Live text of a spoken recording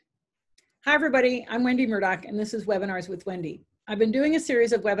Hi, everybody. I'm Wendy Murdoch, and this is Webinars with Wendy. I've been doing a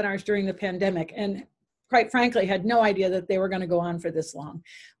series of webinars during the pandemic, and quite frankly, had no idea that they were going to go on for this long.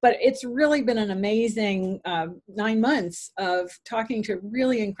 But it's really been an amazing 9 months of talking to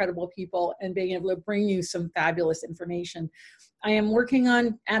really incredible people and being able to bring you some fabulous information. I am working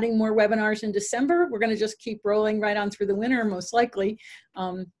on adding more webinars in December. We're going to just keep rolling right on through the winter, most likely.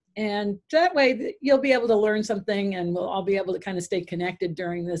 And that way you'll be able to learn something, and we'll all be able to kind of stay connected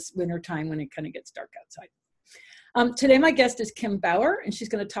during this winter time when it kind of gets dark outside. Today my guest is Kim Bauer, and she's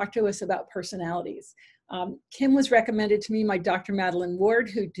going to talk to us about personalities. Kim was recommended to me by Dr. Madeline Ward,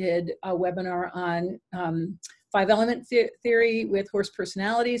 who did a webinar on 5-element theory with horse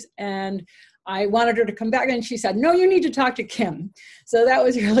personalities, and I wanted her to come back, and she said, no, you need to talk to Kim. So that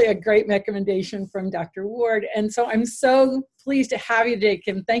was really a great recommendation from Dr. Ward. And so I'm so pleased to have you today,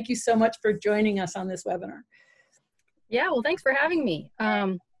 Kim. Thank you so much for joining us on this webinar. Yeah, well, thanks for having me.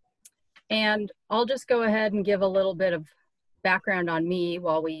 And I'll just go ahead and give a little bit of background on me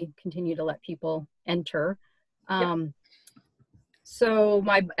while we continue to let people enter. So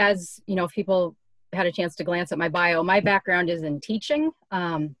as you know, if people had a chance to glance at my bio, my background is in teaching.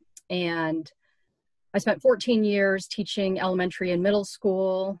 And I spent 14 years teaching elementary and middle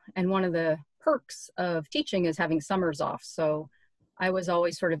school. And one of the perks of teaching is having summers off. So I was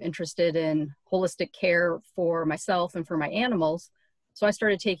always sort of interested in holistic care for myself and for my animals. So I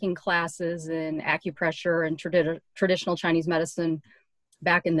started taking classes in acupressure and traditional Chinese medicine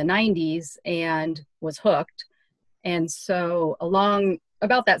back in the 90s and was hooked. And so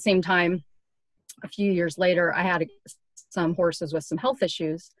about that same time, a few years later, I had some horses with some health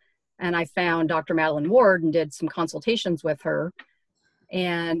issues. And I found Dr. Madeline Ward and did some consultations with her.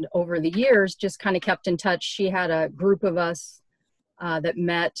 And over the years, just kind of kept in touch. She had a group of us that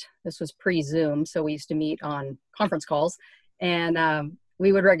met. This was pre-Zoom, so we used to meet on conference calls. And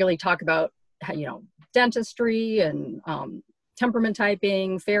we would regularly talk about, dentistry and temperament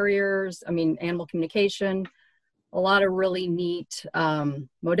typing, farriers, animal communication, a lot of really neat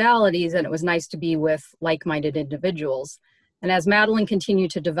modalities. And it was nice to be with like-minded individuals. And as Madeline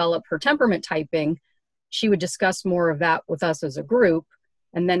continued to develop her temperament typing, she would discuss more of that with us as a group.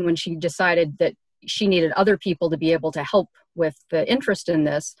 And then when she decided that she needed other people to be able to help with the interest in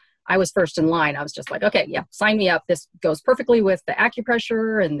this, I was first in line. I was just like, okay, yeah, sign me up. This goes perfectly with the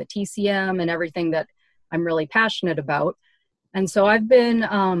acupressure and the TCM and everything that I'm really passionate about. And so I've been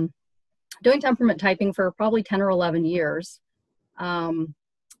doing temperament typing for probably 10 or 11 years. And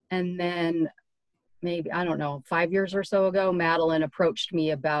then maybe, 5 years or so ago, Madeline approached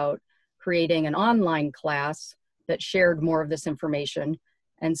me about creating an online class that shared more of this information.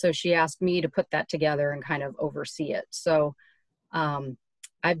 And so she asked me to put that together and kind of oversee it. So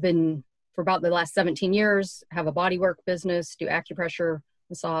I've been, for about the last 17 years, have a bodywork business, do acupressure,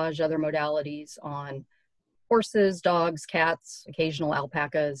 massage, other modalities on horses, dogs, cats, occasional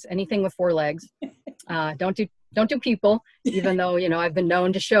alpacas, anything with 4 legs. Don't do people, even though, I've been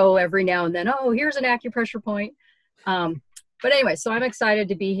known to show every now and then, oh, here's an acupressure point. But anyway, so I'm excited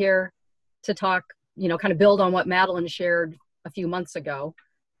to be here to talk, kind of build on what Madeline shared a few months ago.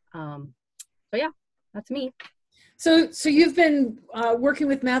 So yeah, that's me. So you've been working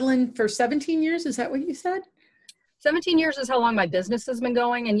with Madeline for 17 years. Is that what you said? 17 years is how long my business has been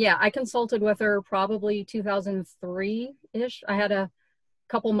going. And yeah, I consulted with her probably 2003-ish. I had a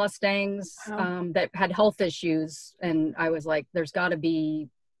couple Mustangs that had health issues, and I was like, there's got to be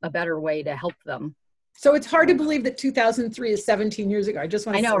a better way to help them. So it's hard to believe that 2003 is 17 years ago. I just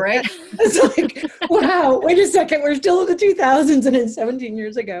want to say right? It's like, wow, wait a second. We're still in the 2000s and it's 17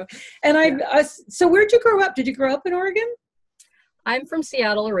 years ago. And so where'd you grow up? Did you grow up in Oregon? I'm from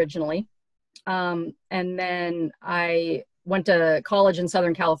Seattle originally. And then I went to college in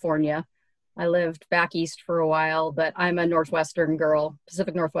Southern California. I lived back east for a while, but I'm a Northwestern girl,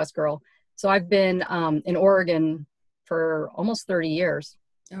 Pacific Northwest girl. So I've been in Oregon for almost 30 years.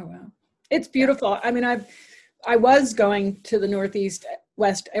 Oh, wow. It's beautiful. I was going to the Northeast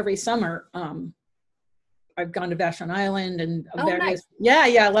West every summer. I've gone to Vashon Island and various. Nice.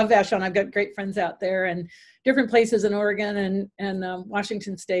 Yeah, I love Vashon. I've got great friends out there and different places in Oregon and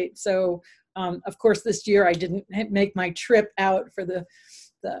Washington State. So, of course, this year I didn't make my trip out for the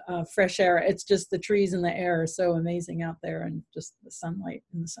fresh air. It's just the trees and the air are so amazing out there, and just the sunlight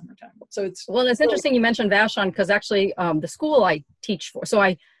in the summertime. So it's interesting you mentioned Vashon, because actually the school I teach for. So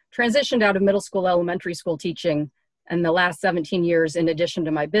I transitioned out of middle school, elementary school teaching, and the last 17 years, in addition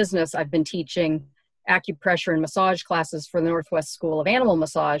to my business, I've been teaching acupressure and massage classes for the Northwest School of Animal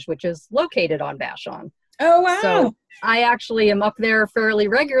Massage, which is located on Vashon. Oh, wow. So I actually am up there fairly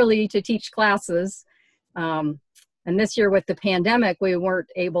regularly to teach classes. And this year with the pandemic, we weren't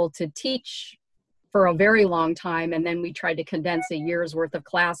able to teach for a very long time. And then we tried to condense a year's worth of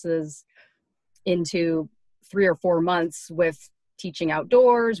classes into 3 or 4 months with teaching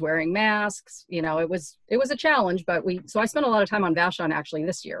outdoors, wearing masks. You know, it was a challenge, but so I spent a lot of time on Vashon actually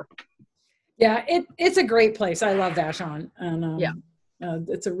this year. Yeah, it's a great place. I love Vashon, and yeah.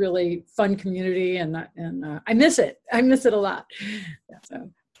 It's a really fun community, and I miss it. I miss it a lot. So,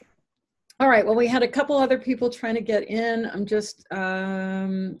 all right. Well, we had a couple other people trying to get in. I'm just,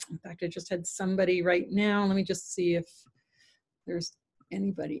 in fact, I just had somebody right now. Let me just see if there's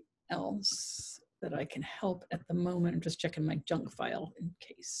anybody else that I can help at the moment. I'm just checking my junk file in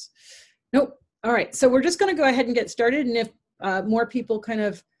case. Nope. All right. So we're just going to go ahead and get started. And if more people kind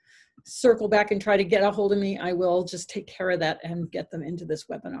of circle back and try to get a hold of me, I will just take care of that and get them into this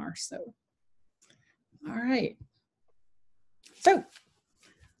webinar. So, all right. So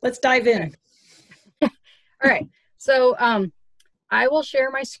let's dive in. All right. So I will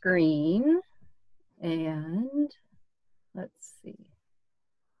share my screen and let's see.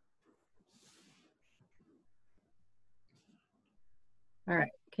 All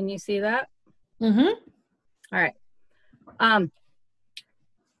right. Can you see that? Mm-hmm. All right.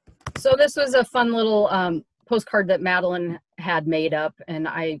 So this was a fun little postcard that Madeline had made up, and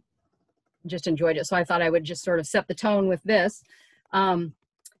I just enjoyed it. So I thought I would just sort of set the tone with this. And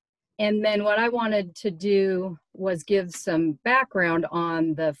then what I wanted to do was give some background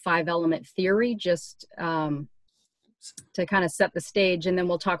on the 5-element theory, just to kind of set the stage. And then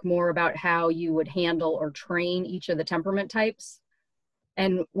we'll talk more about how you would handle or train each of the temperament types.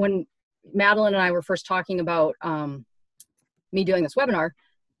 And when Madeline and I were first talking about me doing this webinar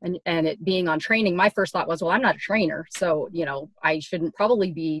and it being on training, my first thought was, well, I'm not a trainer, so, you know, I shouldn't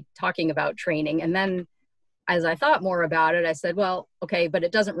probably be talking about training. And then as I thought more about it, I said, well, okay, but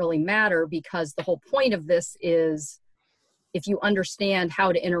it doesn't really matter, because the whole point of this is if you understand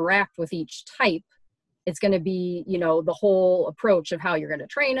how to interact with each type, it's going to be, you know, the whole approach of how you're going to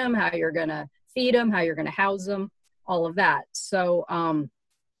train them, how you're going to feed them, how you're going to house them, all of that. So,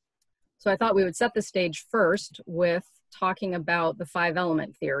 so I thought we would set the stage first with talking about the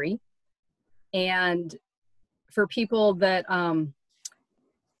 5-element theory. And for people that aren't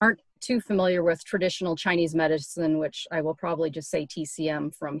too familiar with traditional Chinese medicine, which I will probably just say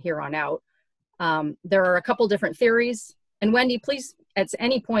TCM from here on out, there are a couple different theories. And Wendy, please at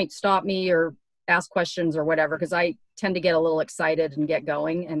any point stop me or ask questions or whatever, because I tend to get a little excited and get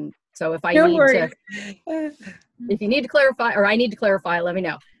going. And so if I need to, if you need to clarify or I need to clarify, let me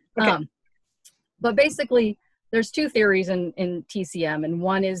know. Okay. But basically, there's 2 theories in TCM, and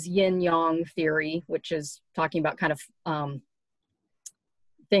one is yin-yang theory, which is talking about kind of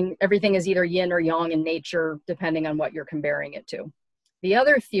everything is either yin or yang in nature, depending on what you're comparing it to. The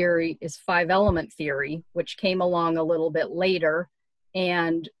other theory is 5-element theory, which came along a little bit later.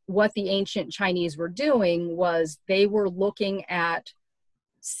 And what the ancient Chinese were doing was they were looking at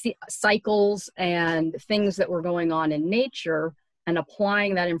cycles and things that were going on in nature and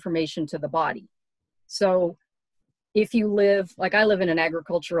applying that information to the body. So if you live, like I live in an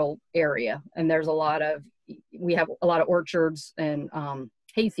agricultural area, and there's we have a lot of orchards and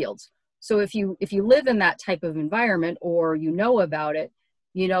hay fields. So if you live in that type of environment, or you know about it,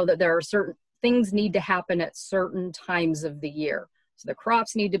 you know that there are certain things need to happen at certain times of the year. So the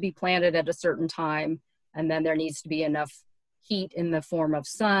crops need to be planted at a certain time, and then there needs to be enough heat in the form of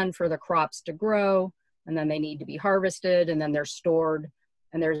sun for the crops to grow, and then they need to be harvested, and then they're stored,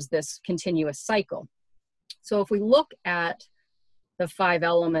 and there's this continuous cycle. So if we look at the 5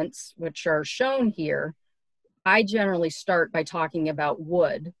 elements, which are shown here, I generally start by talking about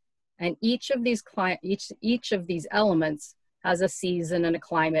wood, and each of these elements has a season and a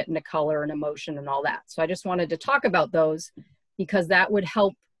climate and a color and emotion and all that. So I just wanted to talk about those, because that would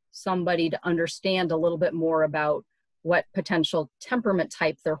help somebody to understand a little bit more about what potential temperament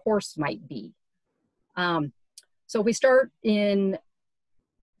type their horse might be. So we start with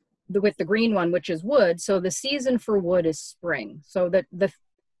the green one, which is wood. So the season for wood is spring. So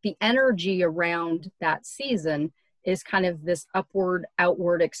the energy around that season is kind of this upward,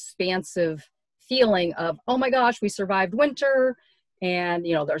 outward, expansive feeling of, oh my gosh, we survived winter, and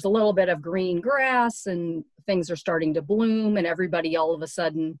you know, there's a little bit of green grass and things are starting to bloom, and everybody all of a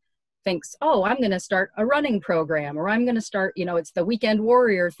sudden thinks, oh, I'm going to start a running program, or I'm going to start, you know, it's the weekend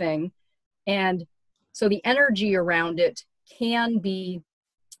warrior thing. And so the energy around it can be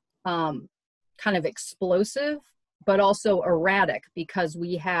kind of explosive, but also erratic, because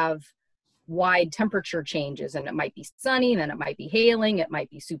we have wide temperature changes, and it might be sunny, then it might be hailing, it might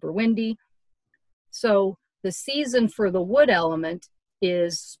be super windy. So the season for the wood element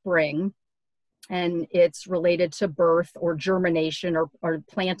is spring, and it's related to birth or germination or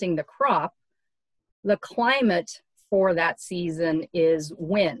planting the crop, the climate for that season is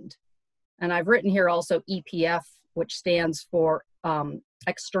wind. And I've written here also EPF, which stands for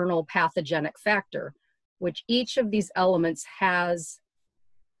external pathogenic factor, which each of these elements has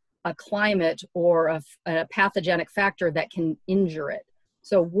a climate or a pathogenic factor that can injure it.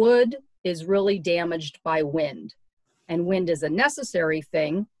 So wood is really damaged by wind, and wind is a necessary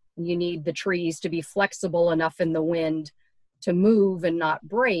thing. You need the trees to be flexible enough in the wind to move and not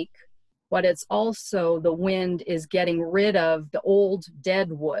break, but it's also the wind is getting rid of the old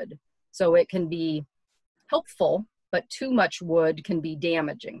dead wood. So it can be helpful, but too much wood can be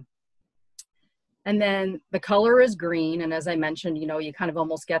damaging. And then the color is green. And as I mentioned, you know, you kind of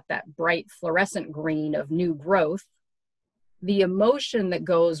almost get that bright fluorescent green of new growth. The emotion that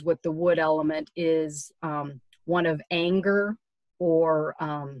goes with the wood element is one of anger or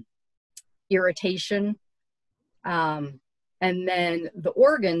irritation. And then the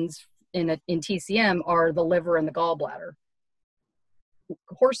organs in TCM are the liver and the gallbladder.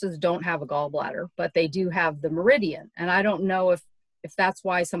 Horses don't have a gallbladder, but they do have the meridian. And I don't know if that's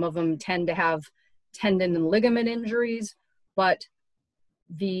why some of them tend to have tendon and ligament injuries, but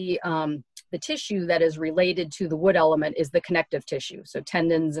the tissue that is related to the wood element is the connective tissue. So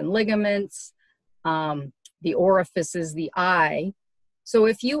tendons and ligaments, the orifice is the eye. So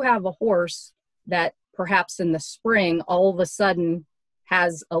if you have a horse that perhaps in the spring all of a sudden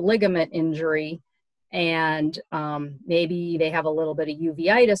has a ligament injury and maybe they have a little bit of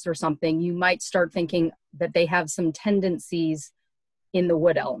uveitis or something, you might start thinking that they have some tendencies in the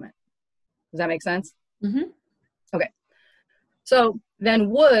wood element. Does that make sense? Mm-hmm. Okay. So then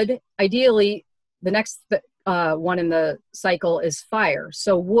wood, ideally, the next one in the cycle is fire.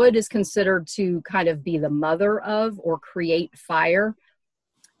 So wood is considered to kind of be the mother of or create fire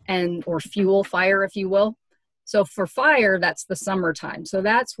or fuel fire, if you will. So for fire, that's the summertime. So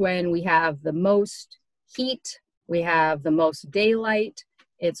that's when we have the most heat, we have the most daylight.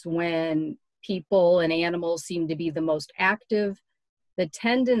 It's when people and animals seem to be the most active. The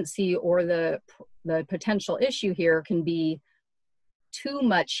tendency or the potential issue here can be too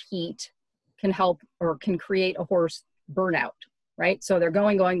much heat can help or can create a horse burnout, right? So they're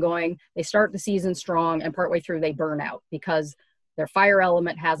going. They start the season strong and partway through they burn out because their fire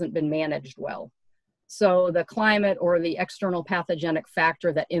element hasn't been managed well. So the climate or the external pathogenic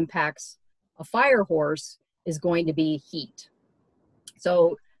factor that impacts a fire horse is going to be heat.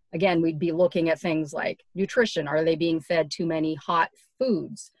 So again, we'd be looking at things like nutrition. Are they being fed too many hot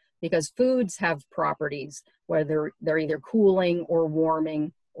foods? Because foods have properties where they're either cooling or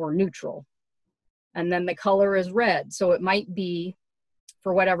warming or neutral. And then the color is red. So it might be,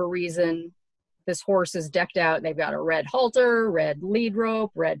 for whatever reason, this horse is decked out. They've got a red halter, red lead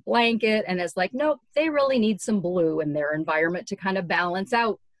rope, red blanket. And it's like, nope, they really need some blue in their environment to kind of balance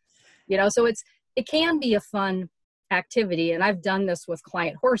out, you know? So it can be a fun activity. And I've done this with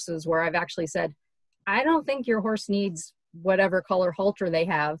client horses where I've actually said, I don't think your horse needs whatever color halter they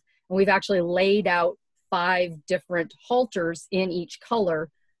have. And we've actually laid out 5 different halters in each color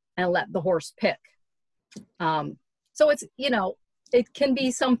and let the horse pick. So it's, you know, it can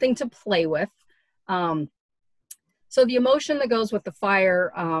be something to play with. So the emotion that goes with the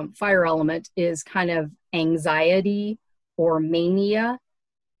fire element is kind of anxiety or mania.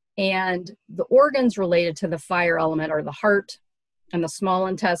 And the organs related to the fire element are the heart and the small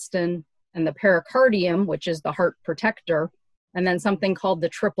intestine and the pericardium, which is the heart protector, and then something called the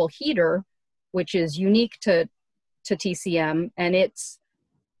triple heater, which is unique to TCM, and it's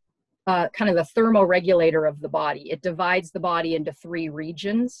kind of the thermoregulator of the body. It divides the body into 3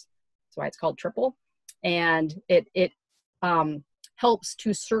 regions. That's why it's called triple. And it helps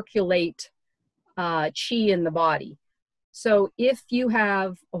to circulate chi in the body. So if you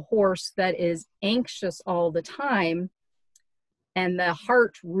have a horse that is anxious all the time and the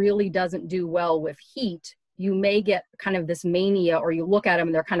heart really doesn't do well with heat, you may get kind of this mania, or you look at them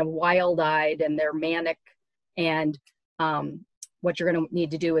and they're kind of wild-eyed and they're manic, and what you're going to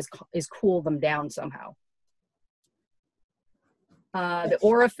need to do is cool them down somehow. The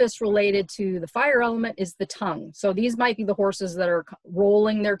orifice related to the fire element is the tongue. So these might be the horses that are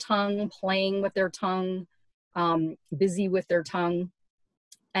rolling their tongue, playing with their tongue, busy with their tongue.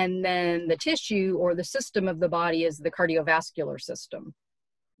 And then the tissue or the system of the body is the cardiovascular system.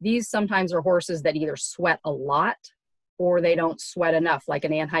 These sometimes are horses that either sweat a lot or they don't sweat enough, like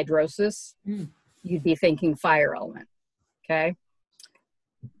an anhidrosis. You'd be thinking fire element, okay?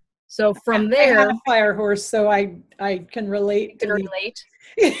 So from there, I have a fire horse, so I can relate. You can relate.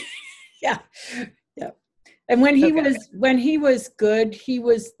 Yeah. And Okay. when he was good, he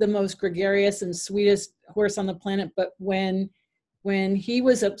was the most gregarious and sweetest horse on the planet. But when he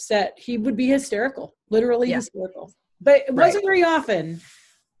was upset, he would be hysterical, literally Yeah. hysterical. But it Right. wasn't very often.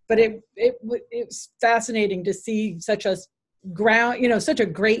 But it was fascinating to see such a such a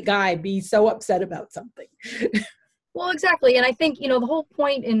great guy be so upset about something. Well, exactly. And I think, you know, the whole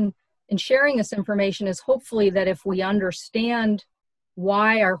point in sharing this information is hopefully that if we understand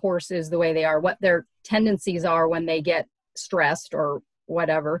why our horse is the way they are, what their tendencies are when they get stressed or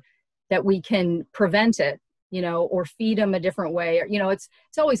whatever, that we can prevent it, you know, or feed them a different way. Or, you know, it's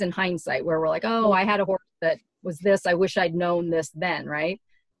always in hindsight where we're like, oh, I had a horse that was this. I wish I'd known this then, right?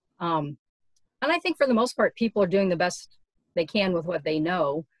 Um, and I think for the most part, people are doing the best they can with what they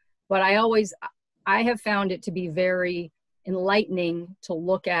know. But I have found it to be very enlightening to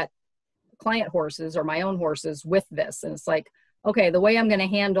look at client horses or my own horses with this. And it's like, okay, the way I'm going to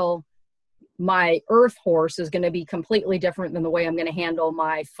handle my earth horse is going to be completely different than the way I'm going to handle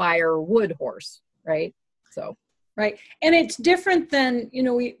my fire wood horse. Right. So, Right. And it's different than,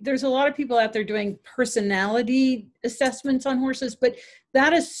 there's a lot of people out there doing personality assessments on horses, but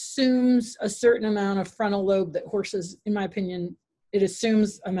that assumes a certain amount of frontal lobe that horses, in my opinion, it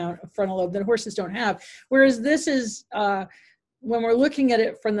assumes amount of frontal lobe that horses don't have. Whereas this is, when we're looking at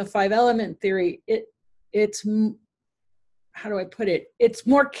it from the 5-element theory, it's, how do I put it? It's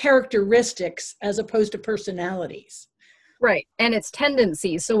more characteristics as opposed to personalities. right. And it's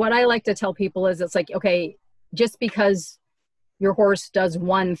tendencies. So what I like to tell people is it's like, okay, just because your horse does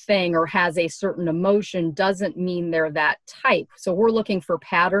one thing or has a certain emotion doesn't mean they're that type. So we're looking for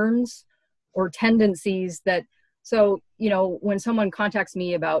patterns or tendencies that, so, you know, when someone contacts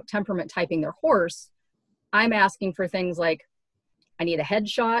me about temperament typing their horse, I'm asking for things like, I need a head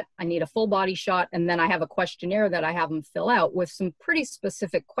shot, I need a full body shot, and then I have a questionnaire that I have them fill out with some pretty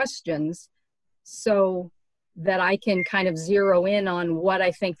specific questions so that I can kind of zero in on what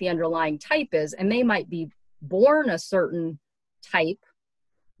I think the underlying type is. And they might be born a certain type,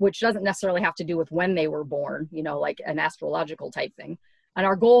 which doesn't necessarily have to do with when they were born, you know, like an astrological type thing. And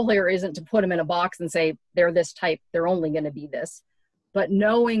our goal here isn't to put them in a box and say they're this type, they're only going to be this, but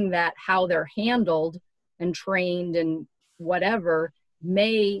knowing that how they're handled and trained and whatever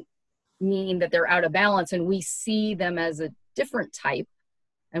may mean that they're out of balance, and we see them as a different type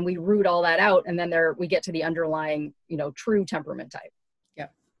and we root all that out, and then we get to the underlying, you know, true temperament type. Yeah.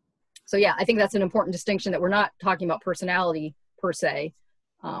 So yeah, I think that's an important distinction, that we're not talking about personality per se,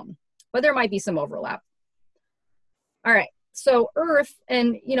 but there might be some overlap. All right, so Earth,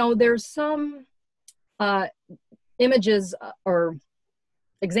 and you know, there's some images or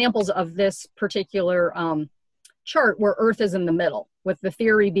examples of this particular chart where Earth is in the middle, with the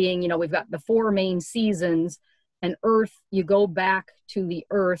theory being, you know, we've got the 4 main seasons, and Earth, you go back to the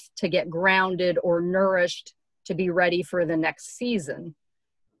Earth to get grounded or nourished to be ready for the next season.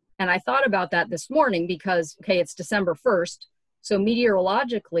 And I thought about that this morning because, okay, it's December 1st. So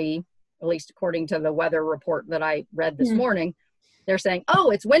meteorologically, at least according to the weather report that I read this morning, they're saying,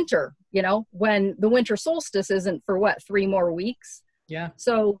 oh, it's winter, you know, when the winter solstice isn't for what, 3 more weeks? Yeah.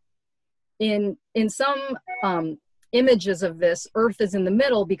 So in some images of this, Earth is in the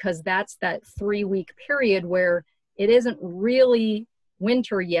middle because that's that 3-week period where it isn't really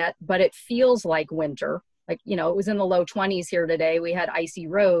winter yet, but it feels like winter. Like, you know, it was in the low 20s here today. We had icy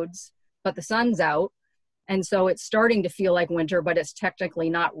roads, but the sun's out. And so it's starting to feel like winter, but it's technically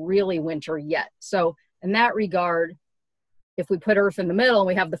not really winter yet. So in that regard, if we put Earth in the middle and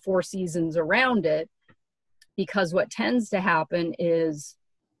we have the 4 seasons around it, because what tends to happen is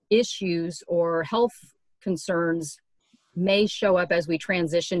issues or health concerns may show up as we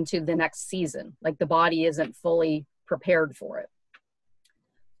transition to the next season, like the body isn't fully prepared for it.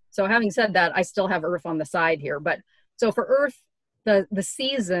 So having said that, I still have Earth on the side here, but so for Earth, the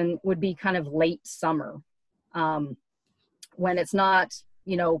season would be kind of late summer, when it's not,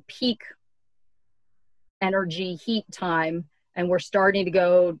 you know, peak energy heat time, and we're starting to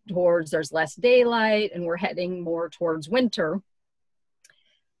go towards, there's less daylight and we're heading more towards winter.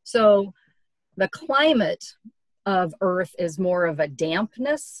 So the climate of Earth is more of a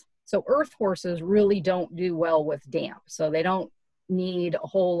dampness. So Earth horses really don't do well with damp. So they don't need a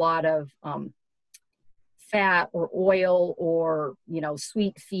whole lot of fat or oil or, you know,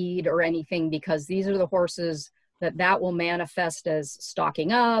 sweet feed or anything, because these are the horses that will manifest as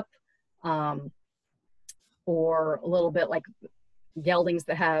stocking up, or a little bit like geldings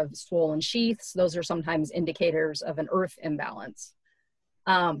that have swollen sheaths. Those are sometimes indicators of an Earth imbalance.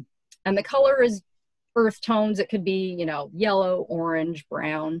 And the color is earth tones. It could be, you know, yellow, orange,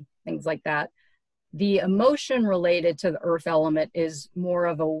 brown, things like that. The emotion related to the Earth element is more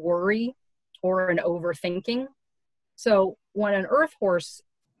of a worry or an overthinking. So when an earth horse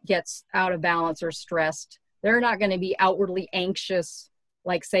gets out of balance or stressed, they're not going to be outwardly anxious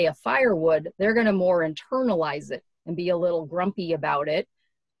like, say, a firewood. They're going to more internalize it and be a little grumpy about it.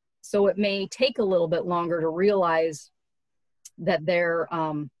 So it may take a little bit longer to realize that they're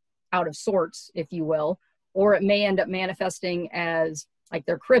out of sorts, if you will, or it may end up manifesting as like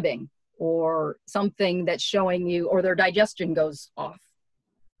they're cribbing or something that's showing you, or their digestion goes off,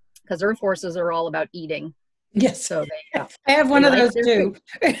 because earth horses are all about eating. Yes. So I have one of those too.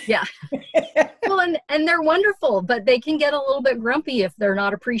 Yeah. Well, and they're wonderful, but they can get a little bit grumpy if they're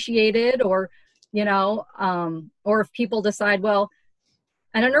not appreciated, or, you know, or if people decide, well,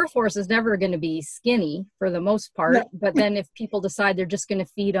 and an earth horse is never going to be skinny for the most part. No. But then if people decide they're just going to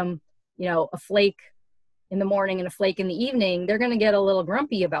feed them, you know, a flake in the morning and a flake in the evening, they're going to get a little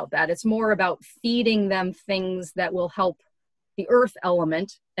grumpy about that. It's more about feeding them things that will help the earth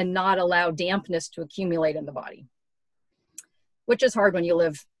element and not allow dampness to accumulate in the body, which is hard when you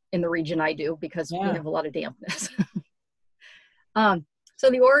live in the region I do, because we have a lot of dampness. So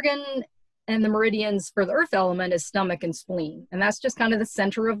the organ and the meridians for the earth element is stomach and spleen. And that's just kind of the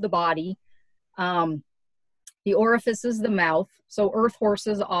center of the body. The orifice is the mouth. So earth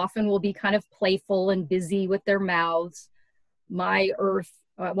horses often will be kind of playful and busy with their mouths. My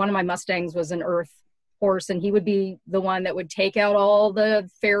one of my Mustangs was an earth horse, and he would be the one that would take out all the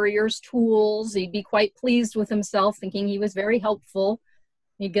farrier's tools. He'd be quite pleased with himself, thinking he was very helpful.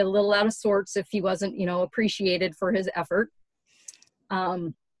 He'd get a little out of sorts if he wasn't, you know, appreciated for his effort.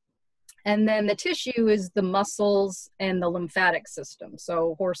 And then the tissue is the muscles and the lymphatic system.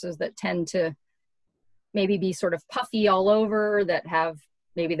 So horses that tend to maybe be sort of puffy all over, that have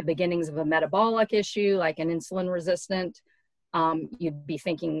maybe the beginnings of a metabolic issue, like an insulin resistant, you'd be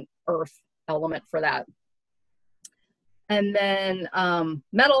thinking earth element for that. And then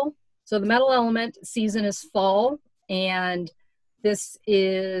metal. So the metal element season is fall, and this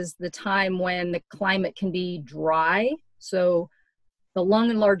is the time when the climate can be dry. So the lung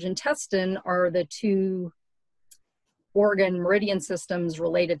and large intestine are the two organ meridian systems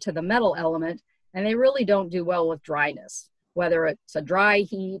related to the metal element, and they really don't do well with dryness. Whether it's a dry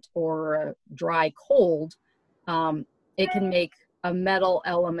heat or a dry cold, it can make a metal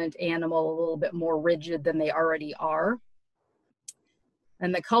element animal a little bit more rigid than they already are.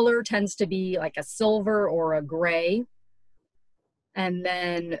 And the color tends to be like a silver or a gray. And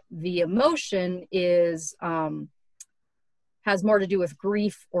then the emotion is has more to do with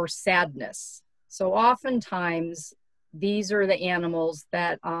grief or sadness. So oftentimes these are the animals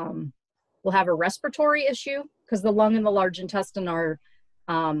that will have a respiratory issue, because the lung and the large intestine are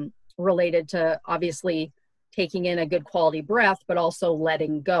related to obviously taking in a good quality breath, but also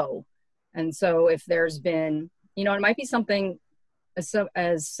letting go. And so if there's been, you know, it might be something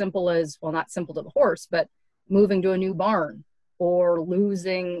as simple as, well, not simple to the horse, but moving to a new barn or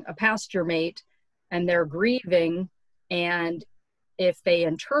losing a pasture mate, and they're grieving. And if they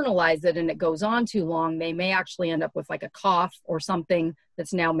internalize it and it goes on too long, they may actually end up with like a cough or something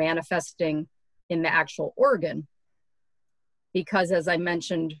that's now manifesting in the actual organ. Because as I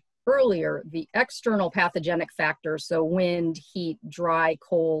mentioned earlier, the external pathogenic factors, so wind, heat, dry,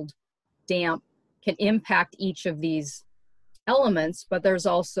 cold, damp, can impact each of these elements, but there's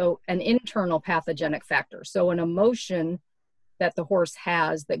also an internal pathogenic factor. So an emotion that the horse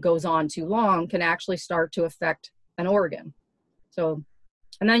has that goes on too long can actually start to affect an organ. So,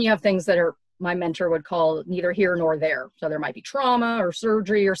 and then you have things that are, my mentor would call neither here nor there. So there might be trauma or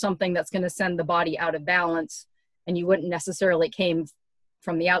surgery or something that's going to send the body out of balance, and you wouldn't necessarily came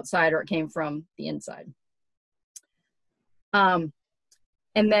from the outside, or it came from the inside. And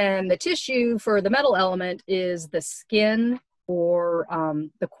then the tissue for the metal element is the skin, or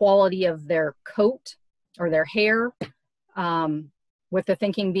the quality of their coat or their hair, with the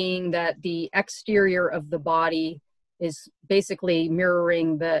thinking being that the exterior of the body is basically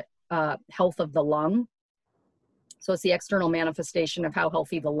mirroring the health of the lung. So it's the external manifestation of how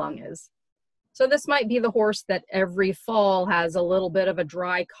healthy the lung is. So this might be the horse that every fall has a little bit of a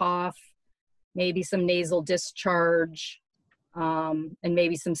dry cough, maybe some nasal discharge, and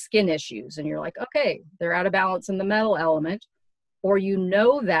maybe some skin issues. And you're like, okay, they're out of balance in the metal element. Or you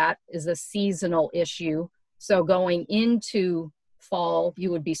know that is a seasonal issue. So going into fall, you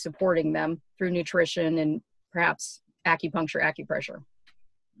would be supporting them through nutrition and perhaps acupuncture, acupressure.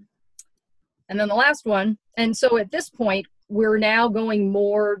 And then the last one, and so at this point, we're now going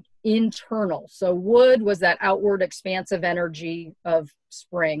more internal. So wood was that outward expansive energy of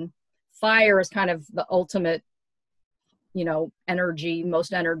spring. Fire is kind of the ultimate, you know, energy,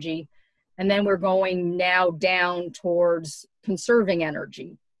 most energy. And then we're going now down towards conserving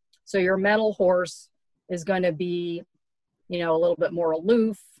energy. So your metal horse is going to be, you know, a little bit more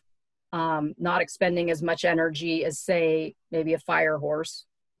aloof, not expending as much energy as, say, maybe a fire horse.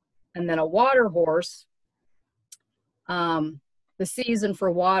 And then a water horse, the season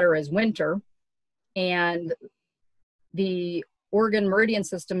for water is winter, and the organ meridian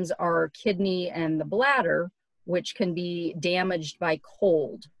systems are kidney and the bladder, which can be damaged by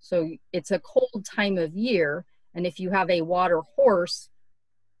cold. So it's a cold time of year. And if you have a water horse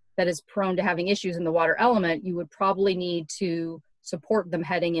that is prone to having issues in the water element, you would probably need to support them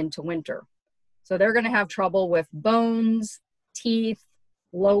heading into winter. So they're going to have trouble with bones, teeth,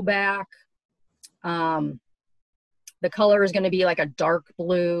 low back. The color is going to be like a dark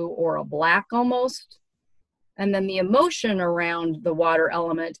blue or a black almost. And then the emotion around the water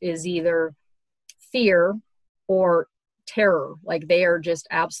element is either fear or terror, like they are just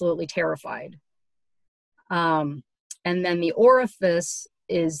absolutely terrified. And then the orifice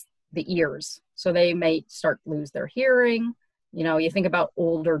is the ears. So they may start to lose their hearing. You know, you think about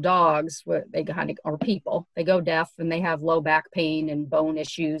older dogs, they kind of, or people, they go deaf and they have low back pain and bone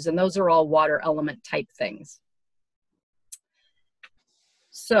issues, and those are all water element type things.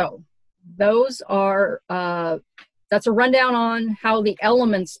 So those are, that's a rundown on how the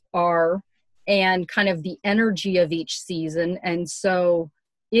elements are and kind of the energy of each season. And so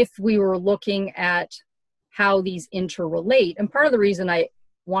if we were looking at how these interrelate, and part of the reason I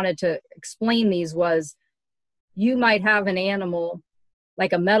wanted to explain these was you might have an animal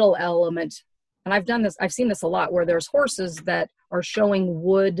like a metal element, and I've done this, I've seen this a lot, where there's horses that are showing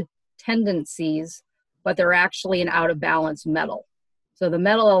wood tendencies, but they're actually an out of balance metal. So the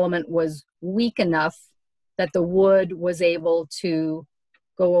metal element was weak enough that the wood was able to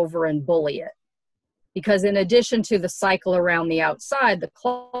go over and bully it. Because in addition to the cycle around the outside, the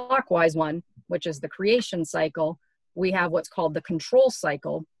clockwise one, which is the creation cycle, we have what's called the control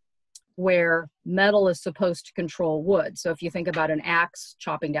cycle, where metal is supposed to control wood. So if you think about an axe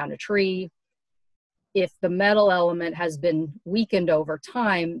chopping down a tree, if the metal element has been weakened over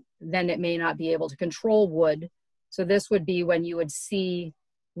time, then it may not be able to control wood. So this would be when you would see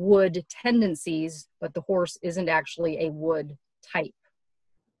wood tendencies, but the horse isn't actually a wood type.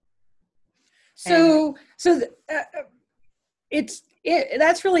 So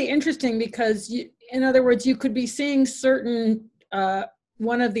that's really interesting, because in other words, you could be seeing certain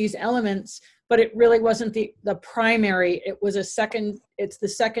one of these elements, but it really wasn't the primary. It was it's the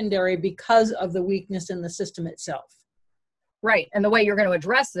secondary because of the weakness in the system itself. Right. And the way you're going to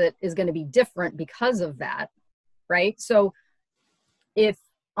address it is going to be different because of that. Right. So if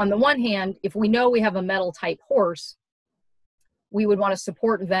on the one hand, if we know we have a metal type horse, we would want to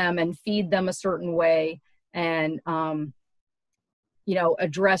support them and feed them a certain way and, you know,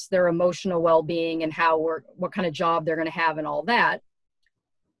 address their emotional well-being and what kind of job they're going to have and all that.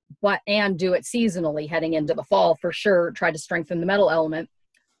 And do it seasonally heading into the fall for sure, try to strengthen the metal element.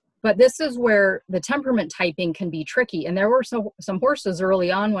 But this is where the temperament typing can be tricky. And there were some horses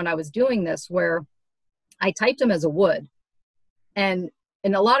early on when I was doing this where I typed them as a wood. And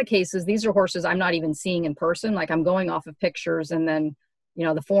in a lot of cases, these are horses I'm not even seeing in person. Like I'm going off of pictures and then, you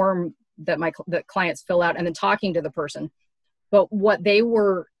know, the form that that clients fill out and then talking to the person. But what they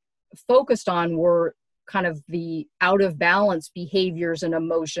were focused on were kind of the out of balance behaviors and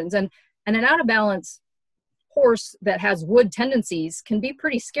emotions. And an out of balance horse that has wood tendencies can be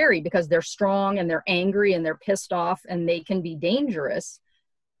pretty scary because they're strong and they're angry and they're pissed off and they can be dangerous.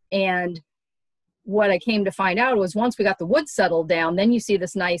 And what I came to find out was once we got the wood settled down, then you see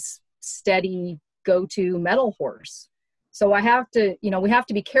this nice, steady go-to metal horse. So we have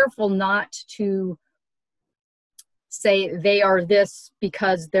to be careful not to say they are this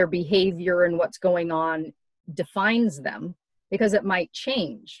because their behavior and what's going on defines them, because it might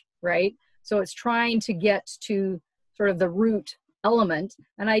change, right? So it's trying to get to sort of the root element.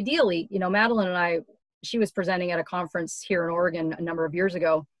 And ideally, you know, Madeline and she was presenting at a conference here in Oregon a number of years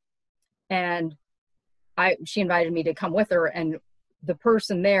ago, and she invited me to come with her, and the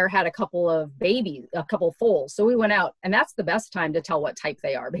person there had a couple of foals. So we went out, and that's the best time to tell what type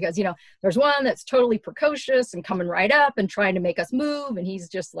they are, because, you know, there's one that's totally precocious and coming right up and trying to make us move. And he's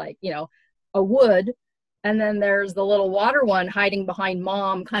just like, you know, a wood. And then there's the little water one hiding behind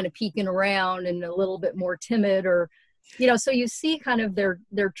mom, kind of peeking around and a little bit more timid, or, you know, so you see kind of their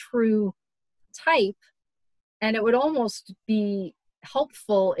true type. And it would almost be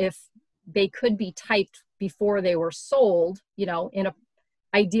helpful if they could be typed before they were sold, you know, in an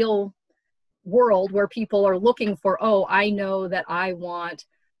ideal world where people are looking for, oh, I know that I want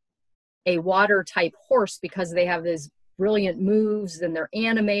a water type horse because they have these brilliant moves and they're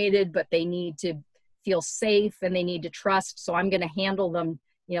animated, but they need to feel safe and they need to trust. So I'm going to handle them,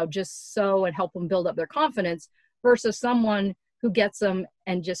 just so and help them build up their confidence, versus someone who gets them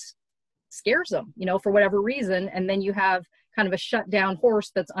and just scares them, for whatever reason. And then you have kind of a shut down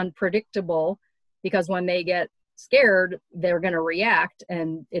horse that's unpredictable, because when they get scared, they're going to react,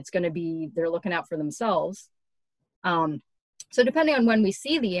 and it's going to be, they're looking out for themselves. So depending on when we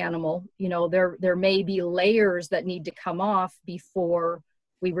see the animal, there may be layers that need to come off before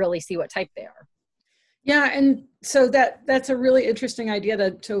we really see what type they are. Yeah, and so that's a really interesting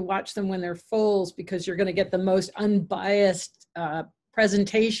idea to watch them when they're foals, because you're going to get the most unbiased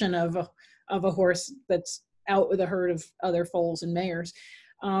presentation of a horse that's out with a herd of other foals and mares.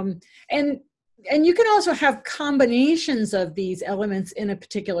 And you can also have combinations of these elements in a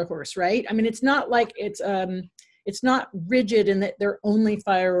particular horse, right? I mean, it's not like it's not rigid in that they're only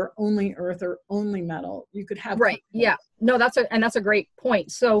fire or only earth or only metal. You could have right. Yeah. No, that's a great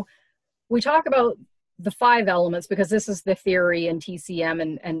point. So we talk about the 5 elements because this is the theory in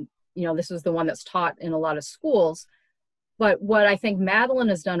TCM, and this is the one that's taught in a lot of schools. But what I think Madeline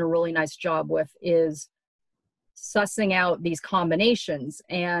has done a really nice job with is sussing out these combinations.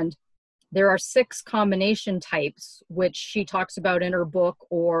 And there are 6 combination types, which she talks about in her book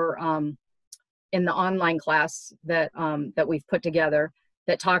or in the online class that we've put together,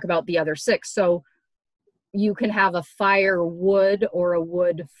 that talk about the other 6. So you can have a fire wood or a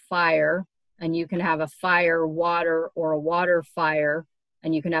wood fire, and you can have a fire water or a water fire,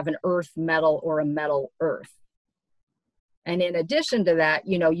 and you can have an earth metal or a metal earth. And in addition to that,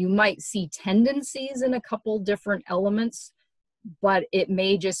 you might see tendencies in a couple different elements, but it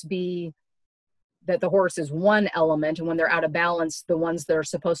may just be that the horse is one element, and when they're out of balance, the ones that are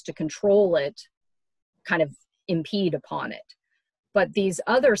supposed to control it kind of impede upon it. But these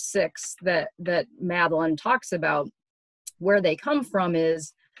other 6 that Madeline talks about, where they come from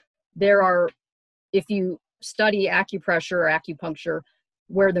is, there are, if you study acupressure or acupuncture,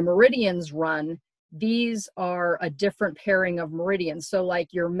 where the meridians run, these are a different pairing of meridians. So like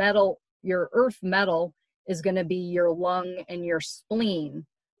your earth metal is going to be your lung and your spleen.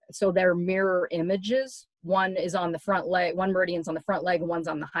 So they're mirror images. One is on the front leg, one meridian's on the front leg, and one's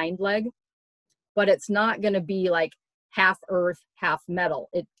on the hind leg. But it's not going to be like half earth, half metal.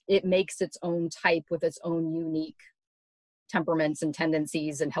 It makes its own type with its own unique temperaments and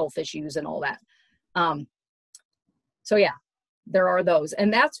tendencies and health issues and all that. So yeah, there are those.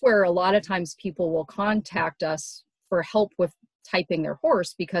 And that's where a lot of times people will contact us for help with typing their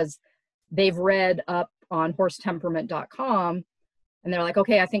horse, because they've read up on horsetemperament.com and they're like,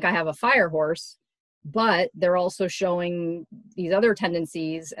 okay, I think I have a fire horse, but they're also showing these other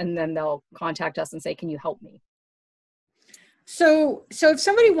tendencies, and then they'll contact us and say, can you help me? So if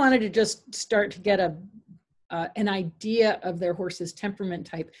somebody wanted to just start to get an idea of their horse's temperament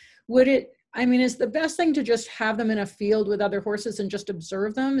type, is the best thing to just have them in a field with other horses and just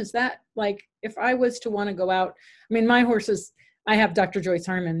observe them? Is that, like, if I was to want to go out, my horses, I have Dr. Joyce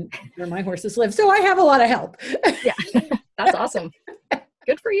Harmon where my horses live, so I have a lot of help. Yeah, that's awesome.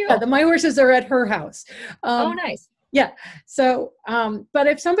 Good for you. Yeah, my horses are at her house. Oh, nice. Yeah. So, but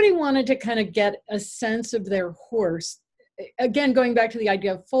if somebody wanted to kind of get a sense of their horse, again, going back to the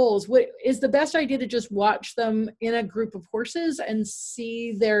idea of foals, what is the best idea to just watch them in a group of horses and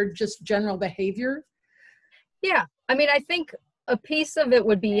see their just general behavior? Yeah. I think a piece of it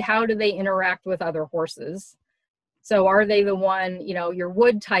would be, how do they interact with other horses? So are they the one, your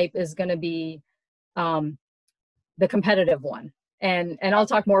wood type is going to be the competitive one. And I'll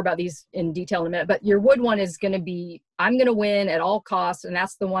talk more about these in detail in a minute, but your wood one is going to be, I'm going to win at all costs. And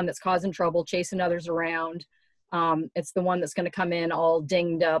that's the one that's causing trouble, chasing others around. It's the one that's going to come in all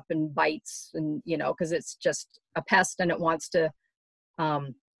dinged up and bites, and, because it's just a pest and it wants to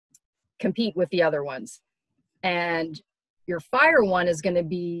compete with the other ones. And your fire one is going to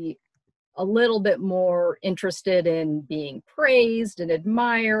be a little bit more interested in being praised and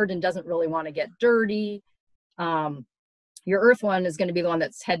admired and doesn't really want to get dirty. Your earth one is going to be the one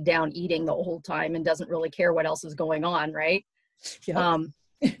that's head down eating the whole time and doesn't really care what else is going on, right? Yep.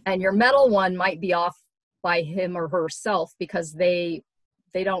 And your metal one might be off by him or herself, because they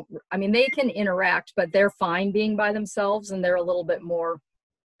don't, they can interact, but they're fine being by themselves, and they're a little bit more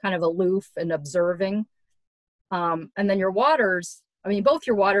kind of aloof and observing. And then your waters, both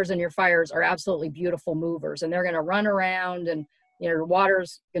your waters and your fires are absolutely beautiful movers, and they're going to run around, and your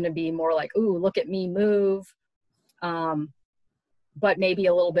water's going to be more like, ooh, look at me move. But maybe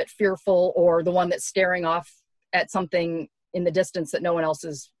a little bit fearful, or the one that's staring off at something in the distance that no one else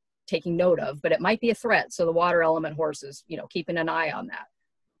is taking note of, but it might be a threat. So the water element horse is, keeping an eye on that.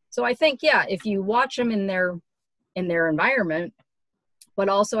 So I think, yeah, if you watch them in their environment, but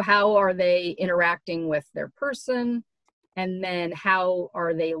also how are they interacting with their person, And then how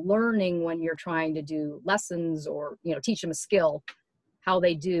are they learning when you're trying to do lessons or, you know, teach them a skill, how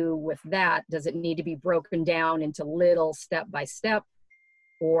they do with that. Does it need to be broken down into little step by step,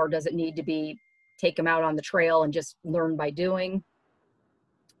 or does it need to be take them out on the trail and just learn by doing?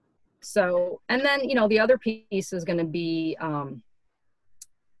 So, and then, you know, the other piece is going to be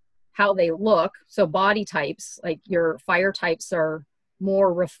how they look. So body types, like your fire types are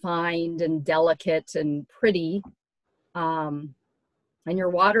more refined and delicate and pretty. And your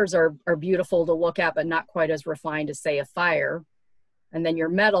waters are beautiful to look at, but not quite as refined as, say, a fire. And then your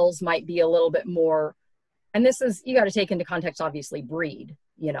metals might be a little bit more, and this is, you got to take into context, obviously, breed,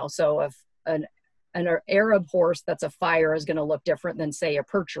 you know. So if an Arab horse that's a fire is going to look different than, say, a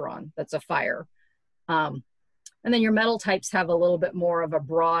Percheron that's a fire. And then your metal types have a little bit more of a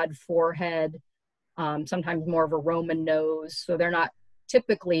broad forehead, sometimes more of a Roman nose. So they're not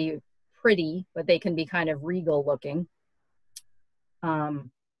typically pretty, but they can be kind of regal looking.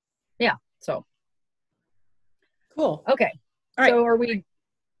 Yeah, so. Cool. Okay. All right. So are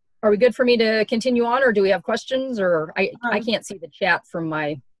we good for me to continue on, or do we have questions? Or I can't see the chat from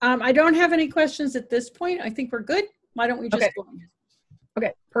my. I don't have any questions at this point. I think we're good. Why don't we just go on?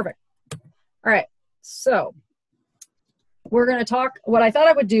 Okay, perfect. All right. So we're going to talk, what I thought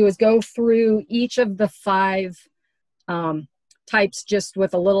I would do is go through each of the 5 types just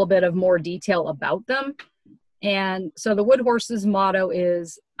with a little bit of more detail about them. And so the wood horse's motto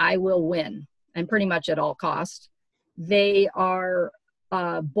is, I will win, and pretty much at all cost. They are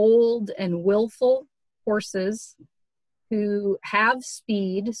bold and willful horses who have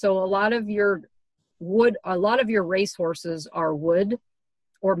speed. So a lot of your race horses are wood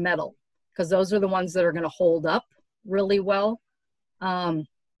or metal, because those are the ones that are going to hold up really well. And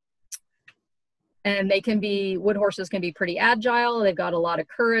wood horses can be pretty agile. They've got a lot of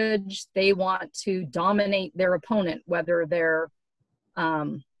courage. They want to dominate their opponent, whether they're,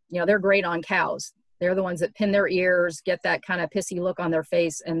 they're great on cows. They're the ones that pin their ears, get that kind of pissy look on their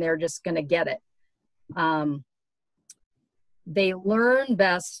face, and they're just going to get it. They learn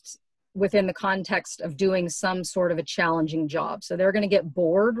best within the context of doing some sort of a challenging job. So they're going to get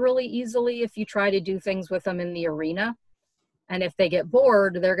bored really easily if you try to do things with them in the arena. And if they get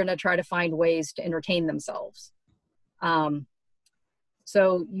bored, they're going to try to find ways to entertain themselves.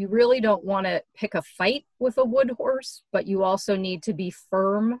 So you really don't want to pick a fight with a wood horse, but you also need to be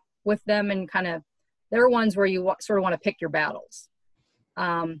firm with them, and they're ones where you sort of want to pick your battles.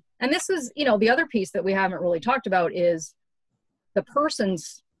 And this is, the other piece that we haven't really talked about is the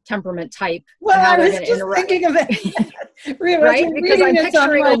person's temperament type. Well, I was just thinking of it. Right? Because I'm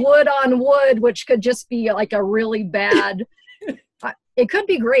picturing a wood on wood, which could just be like a really bad... It could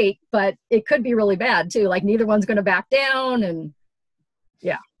be great, but it could be really bad too. Like neither one's going to back down, and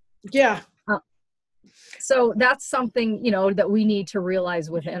yeah. So that's something, that we need to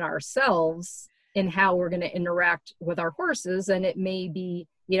realize within ourselves in how we're going to interact with our horses. And it may be,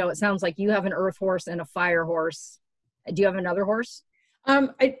 it sounds like you have an earth horse and a fire horse. Do you have another horse?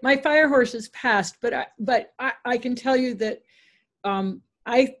 My fire horse is passed, but I can tell you that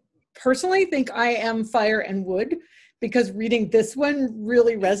I personally think I am fire and wood, because reading this one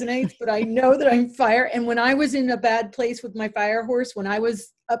really resonates, but I know that I'm fire. And when I was in a bad place with my fire horse, when I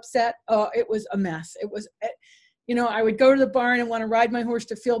was upset, it was a mess. It was, I would go to the barn and want to ride my horse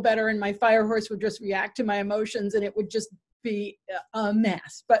to feel better, and my fire horse would just react to my emotions, and it would just be a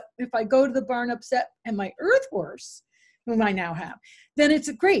mess. But if I go to the barn upset, and my earth horse, whom I now have, then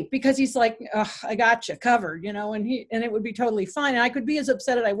it's great, because he's like, I got you covered, and it would be totally fine. And I could be as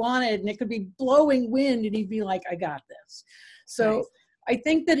upset as I wanted, and it could be blowing wind, and he'd be like, I got this. So nice. I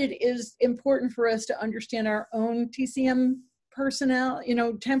think that it is important for us to understand our own TCM personnel,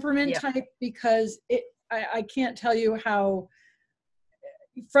 temperament type, because I can't tell you how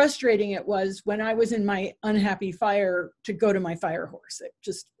frustrating it was when I was in my unhappy fire to go to my fire horse. It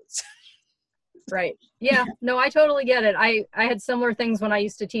just was. Right. Yeah. No, I totally get it. I had similar things when I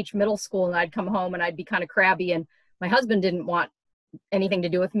used to teach middle school, and I'd come home and I'd be kind of crabby, and my husband didn't want anything to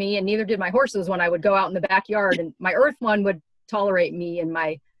do with me, and neither did my horses when I would go out in the backyard. And my earth one would tolerate me, and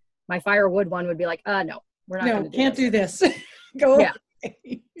my firewood one would be like, no, we're not going to do can't do this. Go away.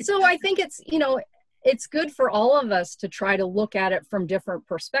 So I think it's, it's good for all of us to try to look at it from different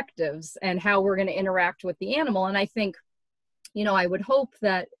perspectives and how we're going to interact with the animal. And I think, I would hope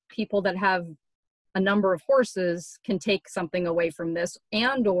that people that have a number of horses can take something away from this,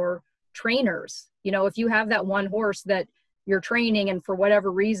 and or trainers. If you have that one horse that you're training, and for whatever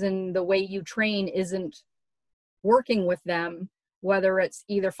reason the way you train isn't working with them, whether it's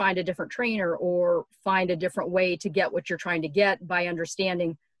either find a different trainer or find a different way to get what you're trying to get by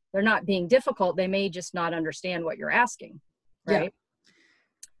understanding they're not being difficult. They may just not understand what you're asking, right?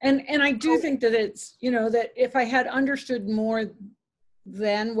 Yeah. And I do think that it's, you know, that if I had understood more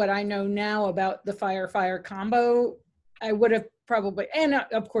than what I know now about the fire combo, I would have probably, and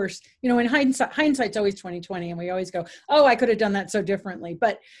of course, you know, in hindsight's always 2020, and we always go, oh, I could have done that so differently.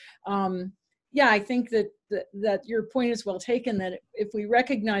 But yeah, I think that your point is well taken, that if we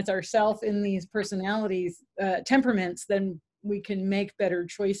recognize ourselves in these personalities, temperaments, then we can make better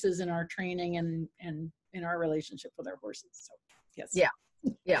choices in our training and in our relationship with our horses. So yes. Yeah.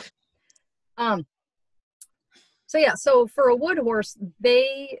 Yeah. So yeah, so for a wood horse,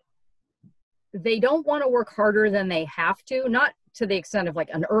 they don't want to work harder than they have to, not to the extent of like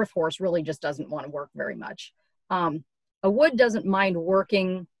an earth horse really just doesn't want to work very much. A wood doesn't mind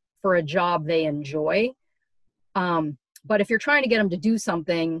working for a job they enjoy. But if you're trying to get them to do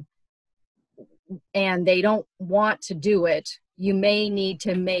something and they don't want to do it, you may need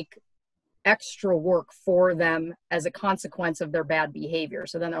to make extra work for them as a consequence of their bad behavior.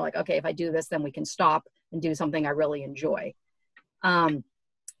 So then they're like, okay, if I do this, then we can stop and do something I really enjoy.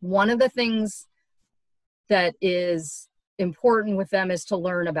 One of the things that is important with them is to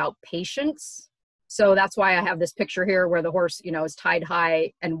learn about patience. So that's why I have this picture here where the horse, you know, is tied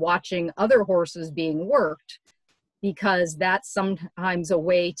high and watching other horses being worked, because that's sometimes a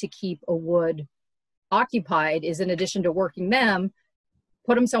way to keep a wood occupied, is in addition to working them,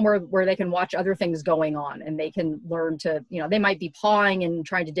 put them somewhere where they can watch other things going on, and they can learn to, you know, they might be pawing and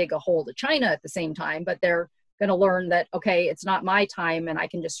trying to dig a hole to china at the same time, but they're going to learn that, okay, it's not my time and I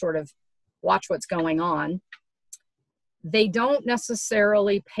can just sort of watch what's going on. They don't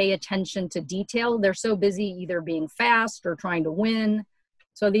necessarily pay attention to detail. They're so busy either being fast or trying to win.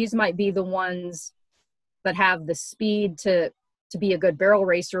 So these might be the ones that have the speed to be a good barrel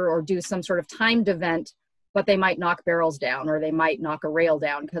racer or do some sort of timed event, but they might knock barrels down or they might knock a rail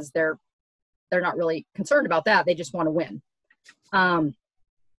down because they're not really concerned about that. They just want to win.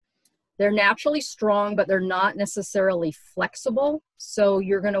 They're naturally strong, but they're not necessarily flexible. So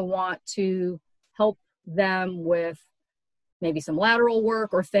you're going to want to help them with maybe some lateral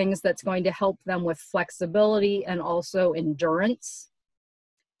work or things that's going to help them with flexibility and also endurance.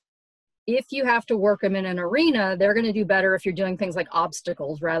 If you have to work them in an arena, they're going to do better if you're doing things like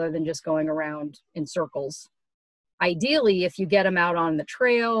obstacles rather than just going around in circles. Ideally, if you get them out on the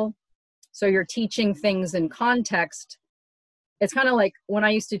trail, so you're teaching things in context. It's kind of like when I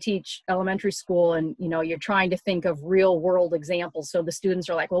used to teach elementary school and, you know, you're trying to think of real world examples. So the students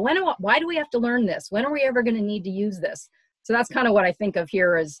are like, well, why do we have to learn this? When are we ever going to need to use this? So that's kind of what I think of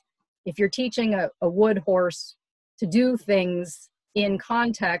here is if you're teaching a wood horse to do things in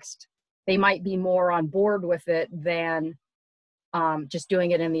context, they might be more on board with it than just doing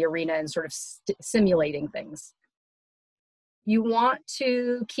it in the arena and sort of simulating things. You want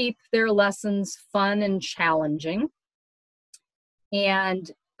to keep their lessons fun and challenging. And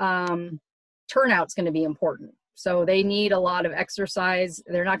turnout's going to be important. So they need a lot of exercise.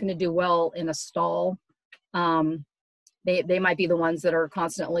 They're not going to do well in a stall. They might be the ones that are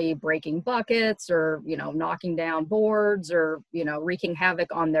constantly breaking buckets or, you know, knocking down boards or, you know, wreaking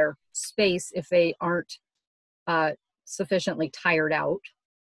havoc on their space if they aren't sufficiently tired out.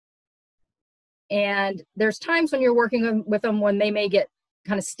 And there's times when you're working with them when they may get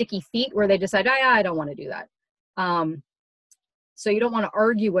kind of sticky feet where they decide, I don't want to do that. So you don't want to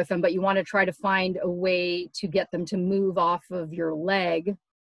argue with them, but you want to try to find a way to get them to move off of your leg.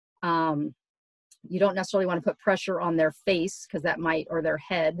 You don't necessarily want to put pressure on their face because that might, or their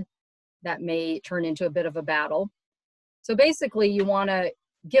head, that may turn into a bit of a battle. So basically you want to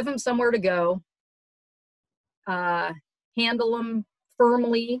give them somewhere to go, handle them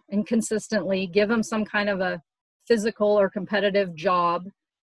firmly and consistently, give them some kind of a physical or competitive job,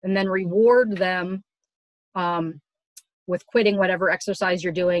 and then reward them with quitting whatever exercise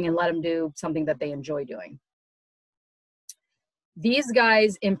you're doing and let them do something that they enjoy doing. These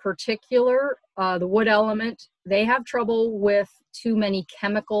guys in particular, the wood element, they have trouble with too many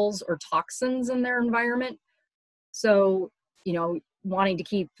chemicals or toxins in their environment. So, you know, wanting to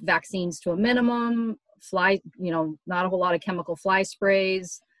keep vaccines to a minimum, not a whole lot of chemical fly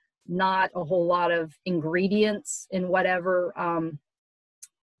sprays, not a whole lot of ingredients in whatever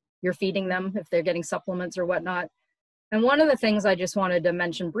you're feeding them if they're getting supplements or whatnot. And one of the things I just wanted to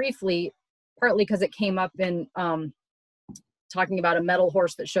mention briefly, partly because it came up in talking about a metal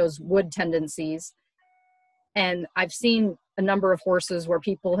horse that shows wood tendencies. And I've seen a number of horses where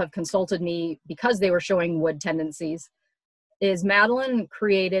people have consulted me because they were showing wood tendencies, is Madeline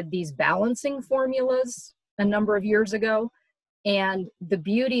created these balancing formulas a number of years ago. And the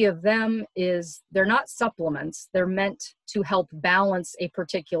beauty of them is they're not supplements. They're meant to help balance a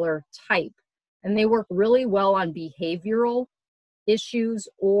particular type. And they work really well on behavioral issues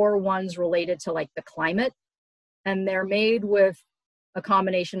or ones related to like the climate. And they're made with a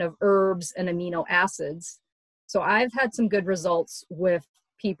combination of herbs and amino acids. So I've had some good results with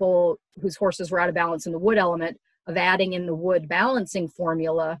people whose horses were out of balance in the wood element of adding in the wood balancing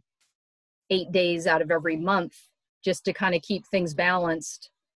formula 8 days out of every month just to kind of keep things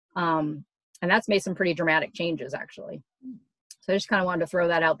balanced. And that's made some pretty dramatic changes, actually. So I just kind of wanted to throw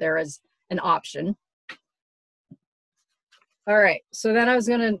that out there as an option. All right, so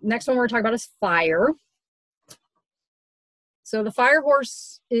then next one we're talking about is fire. So the fire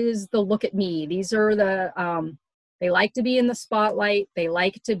horse is the look at me. These are they like to be in the spotlight. They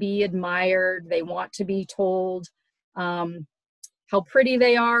like to be admired. They want to be told how pretty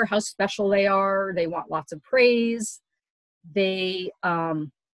they are, how special they are. They want lots of praise. They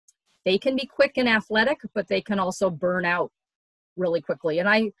can be quick and athletic, but they can also burn out really quickly. And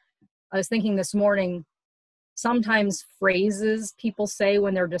I was thinking this morning, sometimes phrases people say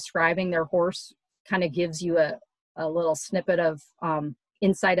when they're describing their horse kind of gives you a little snippet of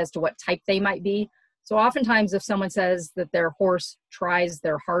insight as to what type they might be. So oftentimes if someone says that their horse tries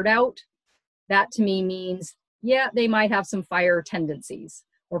their heart out, that to me means, yeah, they might have some fire tendencies.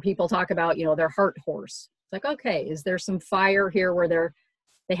 Or people talk about, their heart horse. It's like, okay, is there some fire here where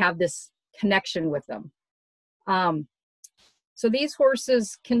they have this connection with them? So these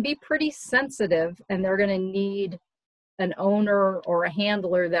horses can be pretty sensitive, and they're going to need an owner or a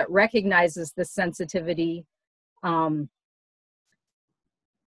handler that recognizes the sensitivity.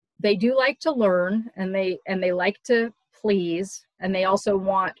 They do like to learn, and they like to please, and they also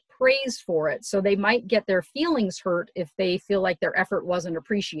want praise for it. So they might get their feelings hurt if they feel like their effort wasn't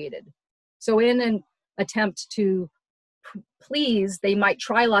appreciated. So in an attempt to please, they might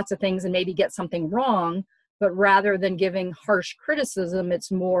try lots of things and maybe get something wrong, but rather than giving harsh criticism,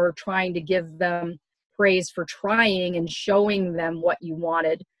 it's more trying to give them praise for trying and showing them what you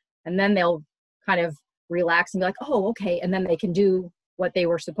wanted. And then they'll kind of relax and be like, oh, okay. And then they can do what they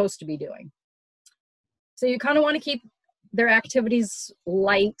were supposed to be doing. So you kind of want to keep their activities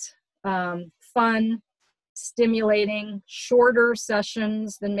light, fun, stimulating, shorter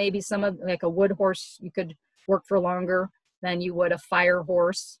sessions than maybe like a wood horse. You could work for longer than you would a fire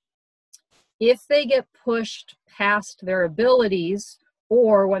horse. If they get pushed past their abilities,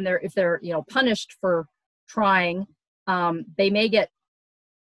 or if they're punished for trying, they may get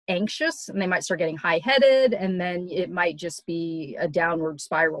anxious and they might start getting high-headed, and then it might just be a downward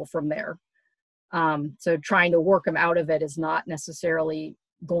spiral from there. So trying to work them out of it is not necessarily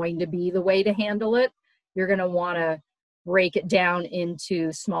going to be the way to handle it. You're going to want to break it down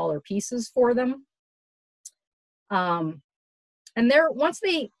into smaller pieces for them. And once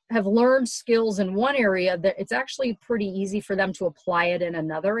they have learned skills in one area, it's actually pretty easy for them to apply it in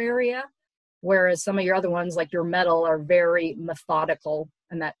another area. Whereas some of your other ones, like your metal, are very methodical,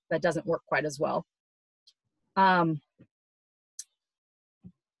 and that doesn't work quite as well.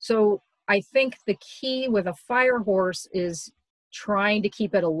 So I think the key with a fire horse is trying to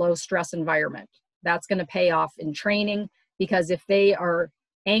keep it a low stress environment. That's going to pay off in training, because if they are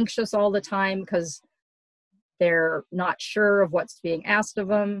anxious all the time because they're not sure of what's being asked of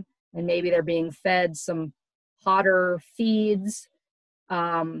them, and maybe they're being fed some hotter feeds,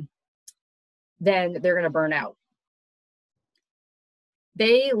 then they're going to burn out.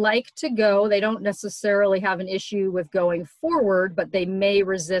 They like to go, they don't necessarily have an issue with going forward, but they may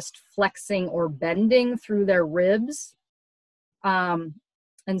resist flexing or bending through their ribs. And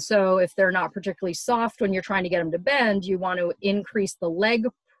so if they're not particularly soft when you're trying to get them to bend, you want to increase the leg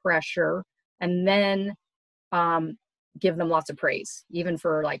pressure and then give them lots of praise, even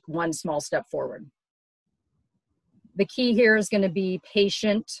for like one small step forward. The key here is going to be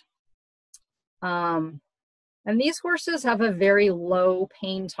patient. And these horses have a very low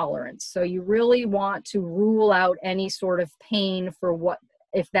pain tolerance. So you really want to rule out any sort of pain for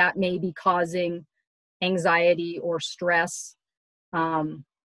if that may be causing anxiety or stress.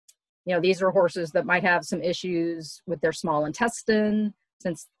 These are horses that might have some issues with their small intestine,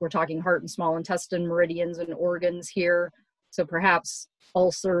 since we're talking heart and small intestine meridians and organs here. So perhaps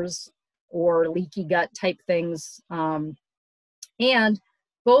ulcers or leaky gut type things. And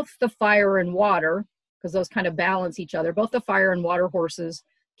both the fire and water, because those kind of balance each other, both the fire and water horses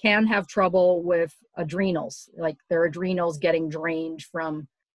can have trouble with adrenals, like their adrenals getting drained from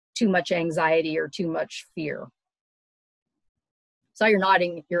too much anxiety or too much fear. So you're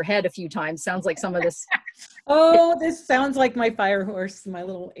nodding your head a few times. Sounds like some of this. Oh, this sounds like my fire horse, my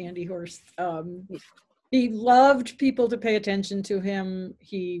little Andy horse. He loved people to pay attention to him.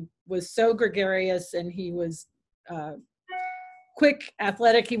 He was so gregarious, and he was quick,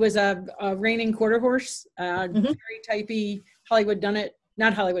 athletic. He was a reigning quarter horse, very typey, Hollywood Dunnett,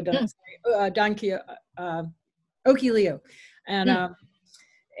 not Hollywood Dunnett, sorry, Don Oki Leo.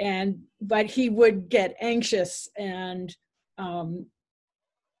 But he would get anxious, and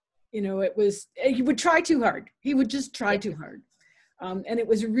he would try too hard. He would just try too hard. And it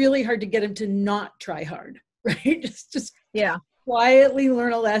was really hard to get him to not try hard, right? just quietly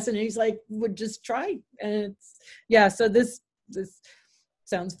learn a lesson. And he's like, would just try. And so this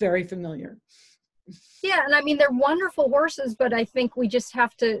sounds very familiar. Yeah. And I mean, they're wonderful horses, but I think we just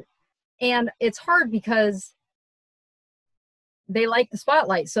have to, and it's hard because they like the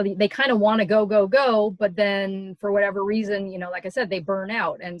spotlight. So they kind of want to go, but then for whatever reason, like I said, they burn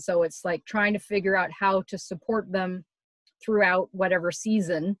out. And so it's like trying to figure out how to support them throughout whatever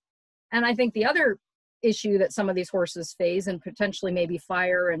season. And I think the other issue that some of these horses face, and potentially maybe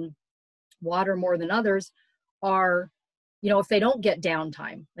fire and water more than others, are, if they don't get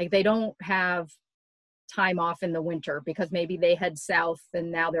downtime, like they don't have time off in the winter because maybe they head south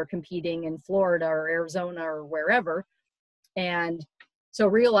and now they're competing in Florida or Arizona or wherever. And so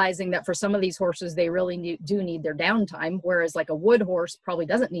realizing that for some of these horses, they really do need their downtime, whereas like a wood horse probably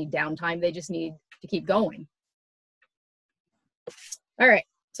doesn't need downtime. They just need to keep going. All right.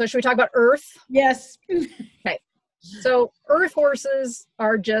 So should we talk about earth? Yes. Okay. So earth horses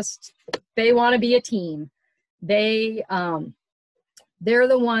are they want to be a team. They're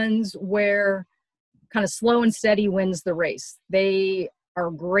the ones where kind of slow and steady wins the race. They are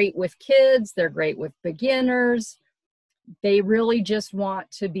great with kids. They're great with beginners. They really just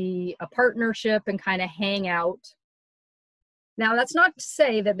want to be a partnership and kind of hang out. Now, that's not to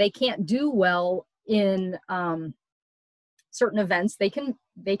say that they can't do well in certain events. They can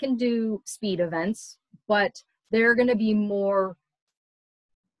do speed events, but they're going to be more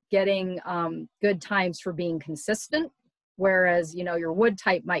getting good times for being consistent. Whereas, your wood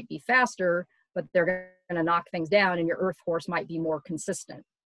type might be faster, but they're going to knock things down, and your earth horse might be more consistent.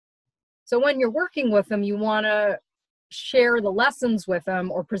 So when you're working with them, you want to share the lessons with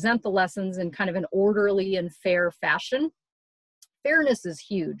them or present the lessons in kind of an orderly and fair fashion. Fairness is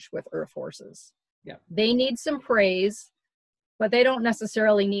huge with earth horses. Yeah. They need some praise, but they don't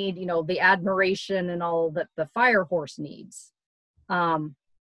necessarily need, the admiration and all that the fire horse needs.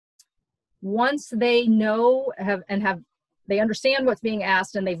 Once they know, they understand what's being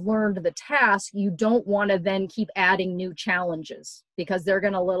asked and they've learned the task, you don't want to then keep adding new challenges because they're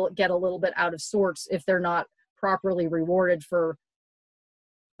going to get a little bit out of sorts if they're not properly rewarded for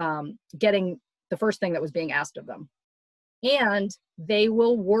getting the first thing that was being asked of them. And they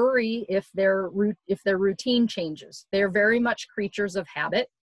will worry if their routine changes. They're very much creatures of habit.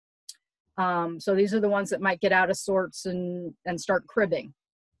 So these are the ones that might get out of sorts and start cribbing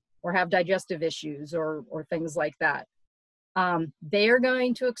or have digestive issues or things like that. They are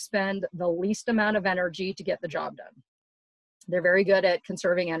going to expend the least amount of energy to get the job done. They're very good at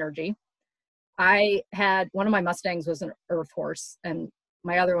conserving energy. I had one of my Mustangs was an earth horse, and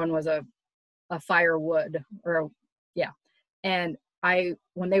my other one was a firewood and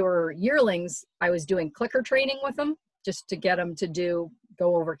when they were yearlings, I was doing clicker training with them just to get them to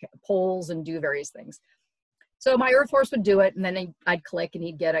go over poles and do various things. So my earth horse would do it, and then I'd click and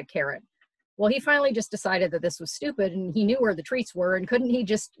he'd get a carrot. Well, he finally just decided that this was stupid, and he knew where the treats were, and couldn't he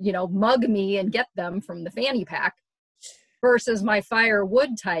just, mug me and get them from the fanny pack, versus my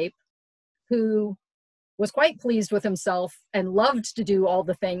firewood type, who was quite pleased with himself and loved to do all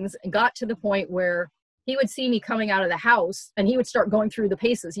the things, and got to the point where he would see me coming out of the house and he would start going through the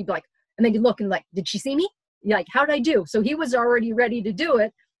paces. He'd be like, and then he'd look and like, did she see me? Like, how did I do? So he was already ready to do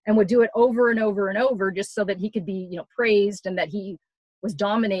it and would do it over and over and over just so that he could be, praised and that he was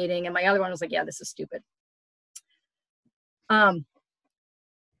dominating. And my other one was like, yeah, this is stupid.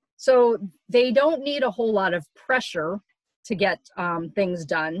 So they don't need a whole lot of pressure to get things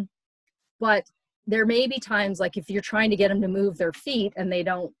done, but there may be times like if you're trying to get them to move their feet and they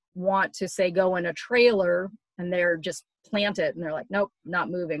don't want to, say, go in a trailer and they're just planted and they're like, nope, not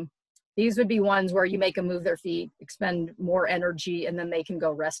moving. These would be ones where you make them move their feet, expend more energy, and then they can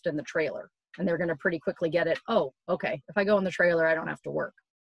go rest in the trailer. And they're going to pretty quickly get it. Oh, okay. If I go in the trailer, I don't have to work.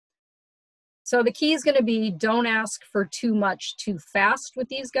 So the key is going to be don't ask for too much too fast with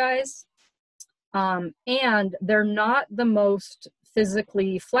these guys. And they're not the most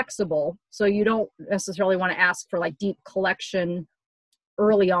physically flexible. So you don't necessarily want to ask for like deep collection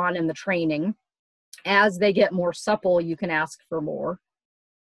early on in the training. As they get more supple, you can ask for more.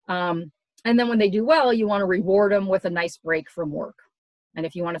 And then when they do well, you want to reward them with a nice break from work. And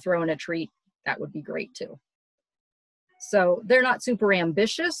if you want to throw in a treat, that would be great too. So they're not super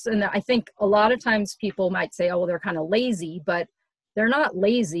ambitious. And I think a lot of times people might say, oh, well, they're kind of lazy, but they're not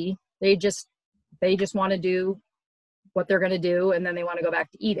lazy. They just want to do what they're going to do. And then they want to go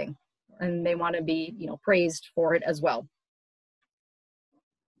back to eating, and they want to be, praised for it as well.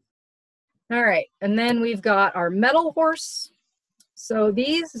 All right. And then we've got our mettle horse. So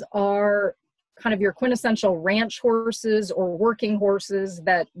these are kind of your quintessential ranch horses or working horses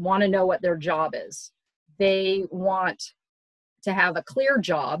that want to know what their job is. They want to have a clear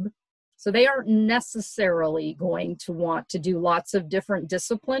job. So they aren't necessarily going to want to do lots of different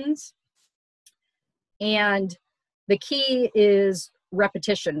disciplines. And the key is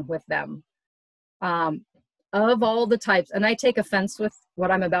repetition with them. Of all the types, and I take offense with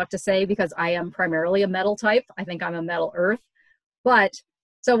what I'm about to say because I am primarily a mettle type. I think I'm a mettle earth. But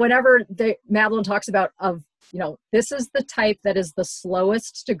so whenever Madeline talks about this is the type that is the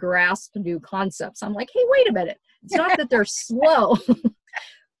slowest to grasp new concepts, I'm like, hey, wait a minute. It's not that they're slow,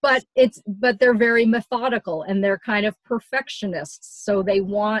 but they're very methodical, and they're kind of perfectionists. So they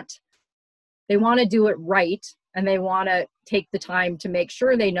want to do it right, and they want to take the time to make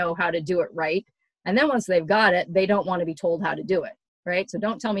sure they know how to do it right. And then once they've got it, they don't want to be told how to do it, right? So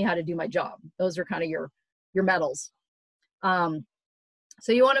don't tell me how to do my job. Those are kind of your mettles.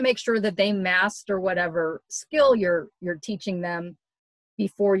 So you want to make sure that they master whatever skill you're teaching them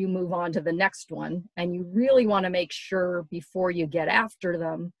before you move on to the next one. And you really want to make sure before you get after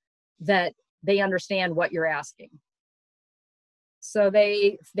them that they understand what you're asking. So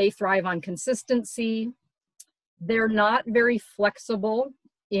they thrive on consistency. They're not very flexible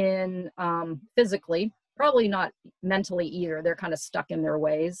in physically, probably not mentally either. They're kind of stuck in their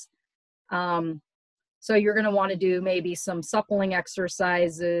ways. So you're going to want to do maybe some suppling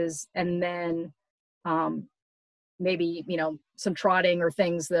exercises, and then maybe, some trotting or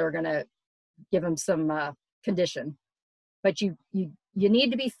things that are going to give them some condition. But you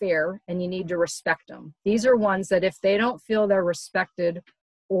need to be fair, and you need to respect them. These are ones that if they don't feel they're respected,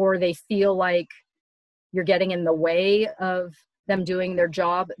 or they feel like you're getting in the way of them doing their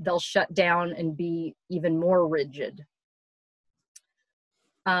job, they'll shut down and be even more rigid.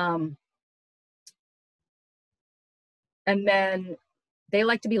 And then they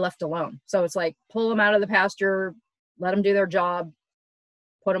like to be left alone. So it's like, pull them out of the pasture, let them do their job,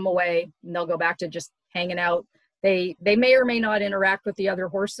 put them away, and they'll go back to just hanging out. They may or may not interact with the other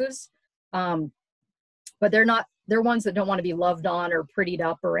horses, but they're ones that don't want to be loved on or prettied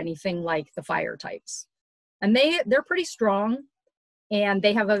up or anything like the fire types. And they're pretty strong, and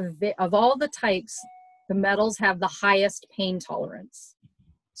they have of all the types, the mettles have the highest pain tolerance.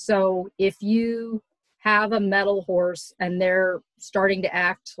 So if you have a mettle horse and they're starting to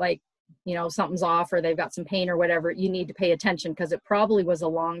act like, something's off, or they've got some pain or whatever, you need to pay attention, because it probably was a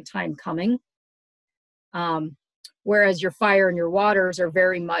long time coming. Whereas your fire and your waters are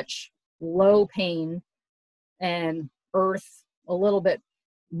very much low pain, and earth a little bit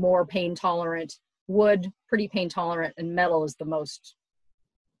more pain tolerant, wood pretty pain tolerant, and mettle is the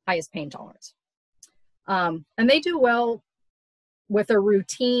highest pain tolerance. And they do well with a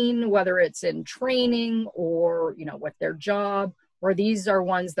routine, whether it's in training or, with their job, or these are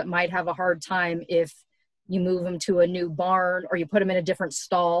ones that might have a hard time if you move them to a new barn or you put them in a different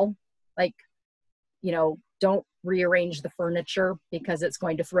stall. Like, don't rearrange the furniture because it's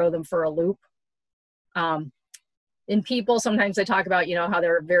going to throw them for a loop. In people, sometimes they talk about, how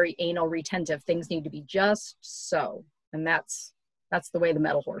they're very anal retentive. Things need to be just so. And that's the way the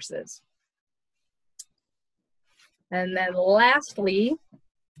mettle horse is. And then lastly,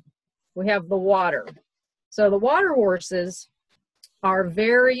 we have the water. So the water horses are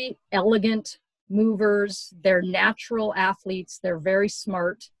very elegant movers. They're natural athletes. They're very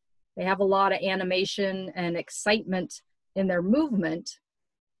smart. They have a lot of animation and excitement in their movement.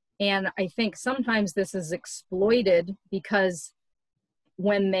 And I think sometimes this is exploited because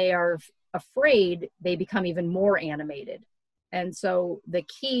when they are afraid, they become even more animated. And so the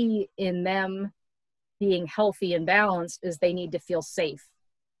key in them being healthy and balanced is they need to feel safe.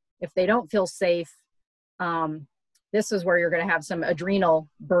 If they don't feel safe, this is where you're going to have some adrenal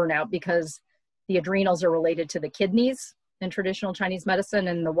burnout, because the adrenals are related to the kidneys in traditional Chinese medicine,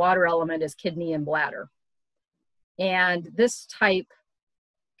 and the water element is kidney and bladder. And this type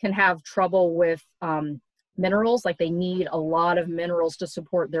can have trouble with minerals, like they need a lot of minerals to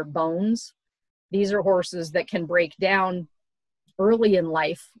support their bones. These are horses that can break down early in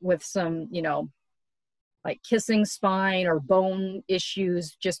life with some, like kissing spine or bone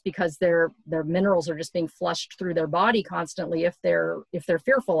issues, just because their minerals are just being flushed through their body constantly if they're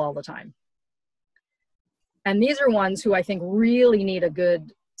fearful all the time. And these are ones who I think really need a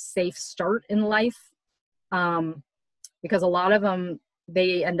good safe start in life, because a lot of them,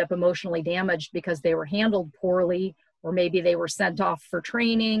 they end up emotionally damaged because they were handled poorly, or maybe they were sent off for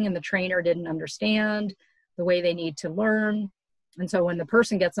training and the trainer didn't understand the way they need to learn. And so when the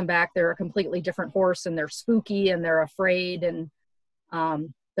person gets them back, they're a completely different horse, and they're spooky and they're afraid, and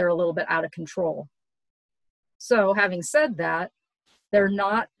they're a little bit out of control. So having said that, they're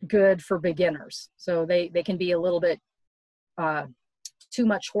not good for beginners. So they can be a little bit too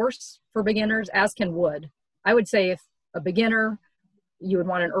much horse for beginners, as can wood. I would say if a beginner, you would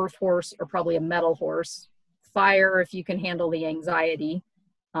want an earth horse or probably a metal horse. Fire, if you can handle the anxiety.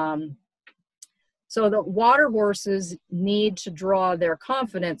 So the water horses need to draw their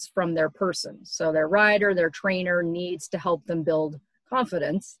confidence from their person. So their rider, their trainer needs to help them build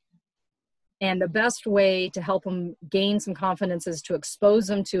confidence. And the best way to help them gain some confidence is to expose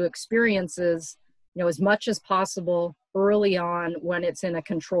them to experiences, as much as possible early on when it's in a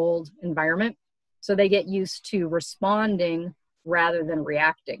controlled environment. So they get used to responding rather than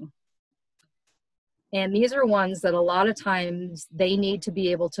reacting. And these are ones that a lot of times they need to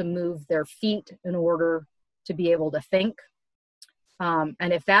be able to move their feet in order to be able to think. And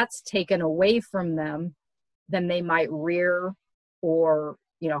if that's taken away from them, then they might rear or,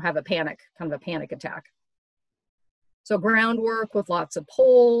 have a panic attack. So groundwork with lots of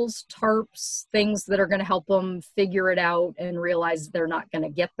poles, tarps, things that are going to help them figure it out and realize they're not going to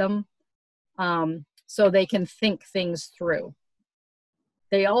get them, so they can think things through.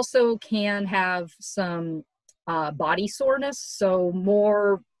 They also can have some body soreness, so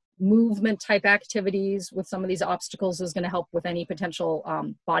more movement type activities with some of these obstacles is going to help with any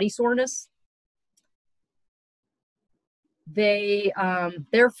potential body soreness.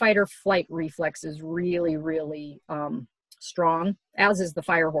 Their fight or flight reflex is really, really strong, as is the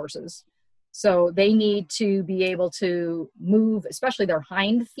fire horses. So they need to be able to move, especially their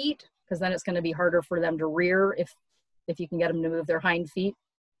hind feet, because then it's going to be harder for them to rear if you can get them to move their hind feet.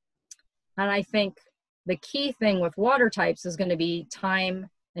 And I think the key thing with water types is going to be time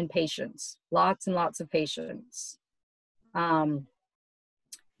and patience, lots and lots of patience.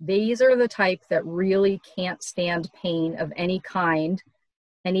 These are the type that really can't stand pain of any kind.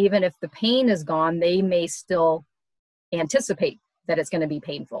 And even if the pain is gone, they may still anticipate that it's going to be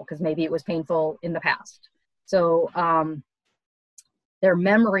painful because maybe it was painful in the past. So their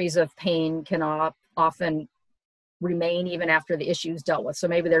memories of pain can often remain even after the issue is dealt with. So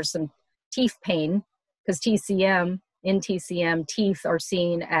maybe there's some teeth pain, because in TCM, teeth are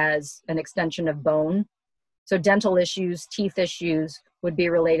seen as an extension of bone. So dental issues, teeth issues would be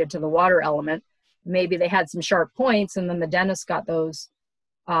related to the water element. Maybe they had some sharp points and then the dentist got those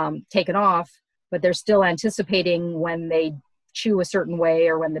taken off, but they're still anticipating when they chew a certain way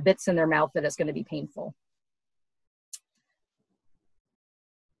or when the bit's in their mouth that it's going to be painful.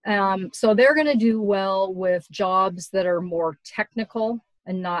 So they're going to do well with jobs that are more technical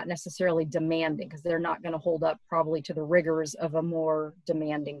and not necessarily demanding, because they're not going to hold up probably to the rigors of a more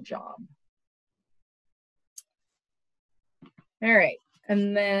demanding job. All right,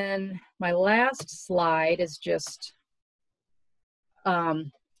 and then my last slide is just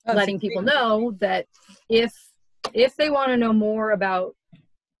letting people know that if they want to know more about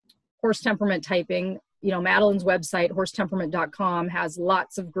horse temperament typing, Madeline's website, horsetemperament.com, has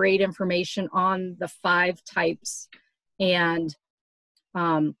lots of great information on the 5 types and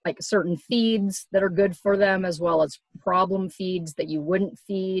like certain feeds that are good for them, as well as problem feeds that you wouldn't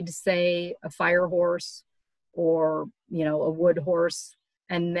feed, say, a fire horse or, a wood horse.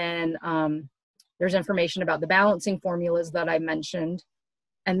 And then there's information about the balancing formulas that I mentioned.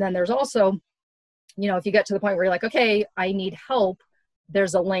 And then there's also, if you get to the point where you're like, okay, I need help,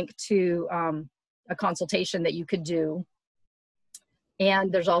 there's a link to a consultation that you could do.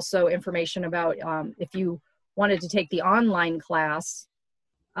 And there's also information about if you wanted to take the online class,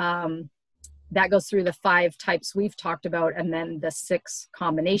 that goes through the 5 types we've talked about and then the 6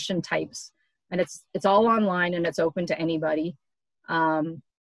 combination types. And it's all online and it's open to anybody. So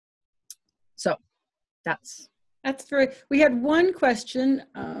that's great. We had one question.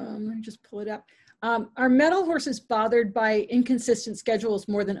 Let me just pull it up. Are metal horses bothered by inconsistent schedules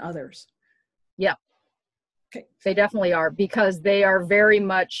more than others? Yeah. Okay. They definitely are, because they are very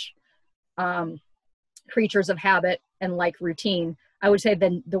much creatures of habit and like routine. I would say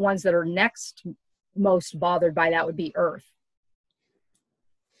the ones that are next most bothered by that would be earth.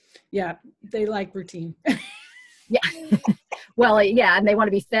 Yeah, they like routine. Yeah. Well, yeah, and they want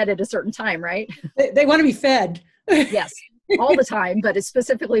to be fed at a certain time, right? They want to be fed. Yes, all the time, but it's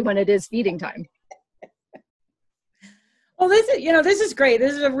specifically when it is feeding time. Well, this is great.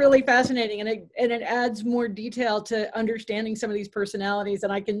 This is a really fascinating, and it adds more detail to understanding some of these personalities.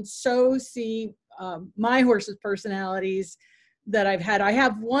 And I can so see my horse's personalities that I've had. I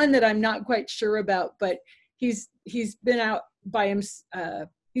have one that I'm not quite sure about, but he's been out by him.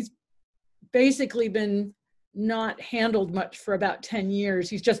 He's basically been not handled much for about 10 years.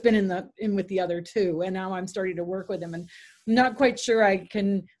 He's just been in with the other two, and now I'm starting to work with him, and I'm not quite sure I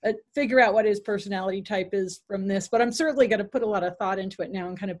can figure out what his personality type is from this, but I'm certainly going to put a lot of thought into it now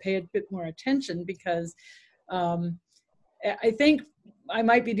and kind of pay a bit more attention, because I think I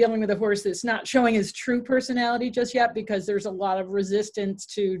might be dealing with a horse that's not showing his true personality just yet, because there's a lot of resistance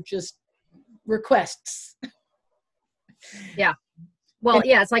to just requests. Yeah. Well,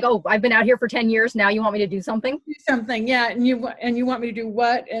 yeah, it's like, oh, I've been out here for 10 years. Now you want me to do something? Do something, yeah. And you want me to do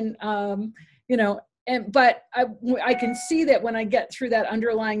what? And, but I can see that when I get through that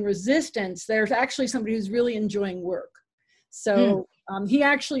underlying resistance, there's actually somebody who's really enjoying work. So he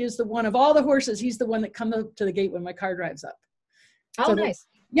actually is the one of all the horses. He's the one that comes up to the gate when my car drives up. Oh, so nice.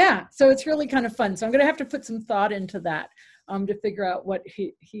 Yeah. So it's really kind of fun. So I'm going to have to put some thought into that. To figure out what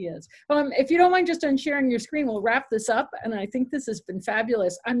he is. If you don't mind just sharing your screen, we'll wrap this up. And I think this has been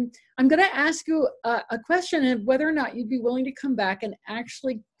fabulous. I'm going to ask you a question of whether or not you'd be willing to come back and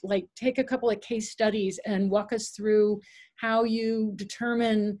actually like take a couple of case studies and walk us through how you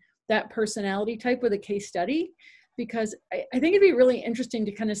determine that personality type with a case study, because I think it'd be really interesting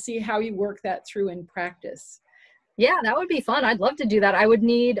to kind of see how you work that through in practice. Yeah, that would be fun. I'd love to do that. I would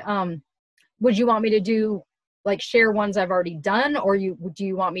need, would you want me to do like share ones I've already done, or do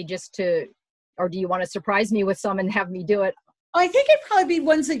you want me or do you want to surprise me with some and have me do it? I think it'd probably be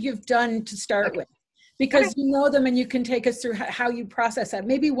ones that you've done to start with, because you know them and you can take us through how you process that.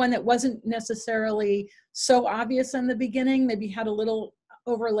 Maybe one that wasn't necessarily so obvious in the beginning, maybe had a little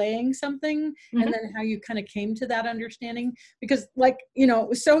overlaying something, and then how you kind of came to that understanding. Because it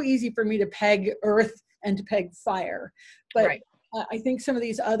was so easy for me to peg earth and to peg fire, but I think some of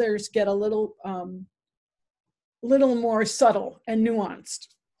these others get a little more subtle and nuanced.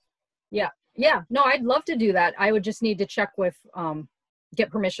 Yeah. No, I'd love to do that. I would just need to check with,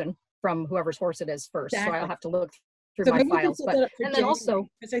 get permission from whoever's horse it is first. Exactly. So I'll have to look through my files. And then also,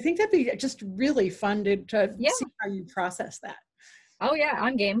 because I think that'd be just really fun to see how you process that. Oh yeah,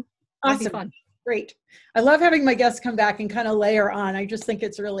 I'm game. Awesome. That'd be fun. Great. I love having my guests come back and kind of layer on. I just think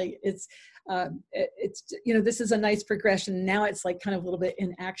it's this is a nice progression. Now it's like kind of a little bit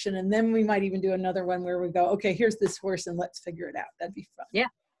in action. And then we might even do another one where we go, okay, here's this horse and let's figure it out. That'd be fun. Yeah.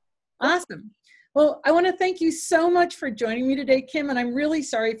 Awesome. Well, I want to thank you so much for joining me today, Kim. And I'm really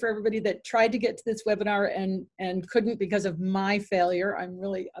sorry for everybody that tried to get to this webinar and couldn't because of my failure. I'm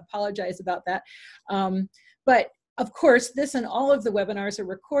really apologize about that. But of course, this and all of the webinars are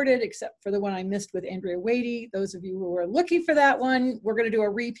recorded except for the one I missed with Andrea Wadey. Those of you who are looking for that one, we're going to do a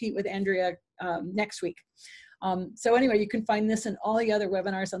repeat with Andrea next week. So anyway, you can find this and all the other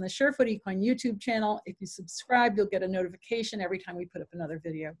webinars on the Surefoot Equine YouTube channel. If you subscribe, you'll get a notification every time we put up another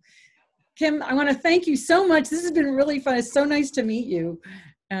video. Kim, I want to thank you so much. This has been really fun. It's so nice to meet you.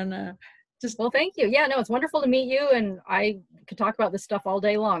 And well, thank you. Yeah, no, it's wonderful to meet you. And I could talk about this stuff all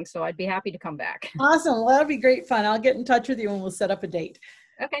day long. So I'd be happy to come back. Awesome. Well, that'll be great fun. I'll get in touch with you and we'll set up a date.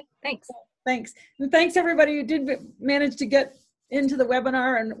 Okay, thanks. Thanks. And thanks everybody who did manage to get into the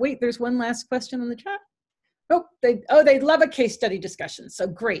webinar. And wait, there's one last question in the chat. Oh, they love a case study discussion. So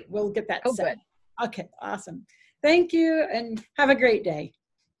great. We'll get that set. Good. Okay, awesome. Thank you and have a great day.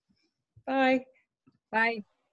 Bye. Bye.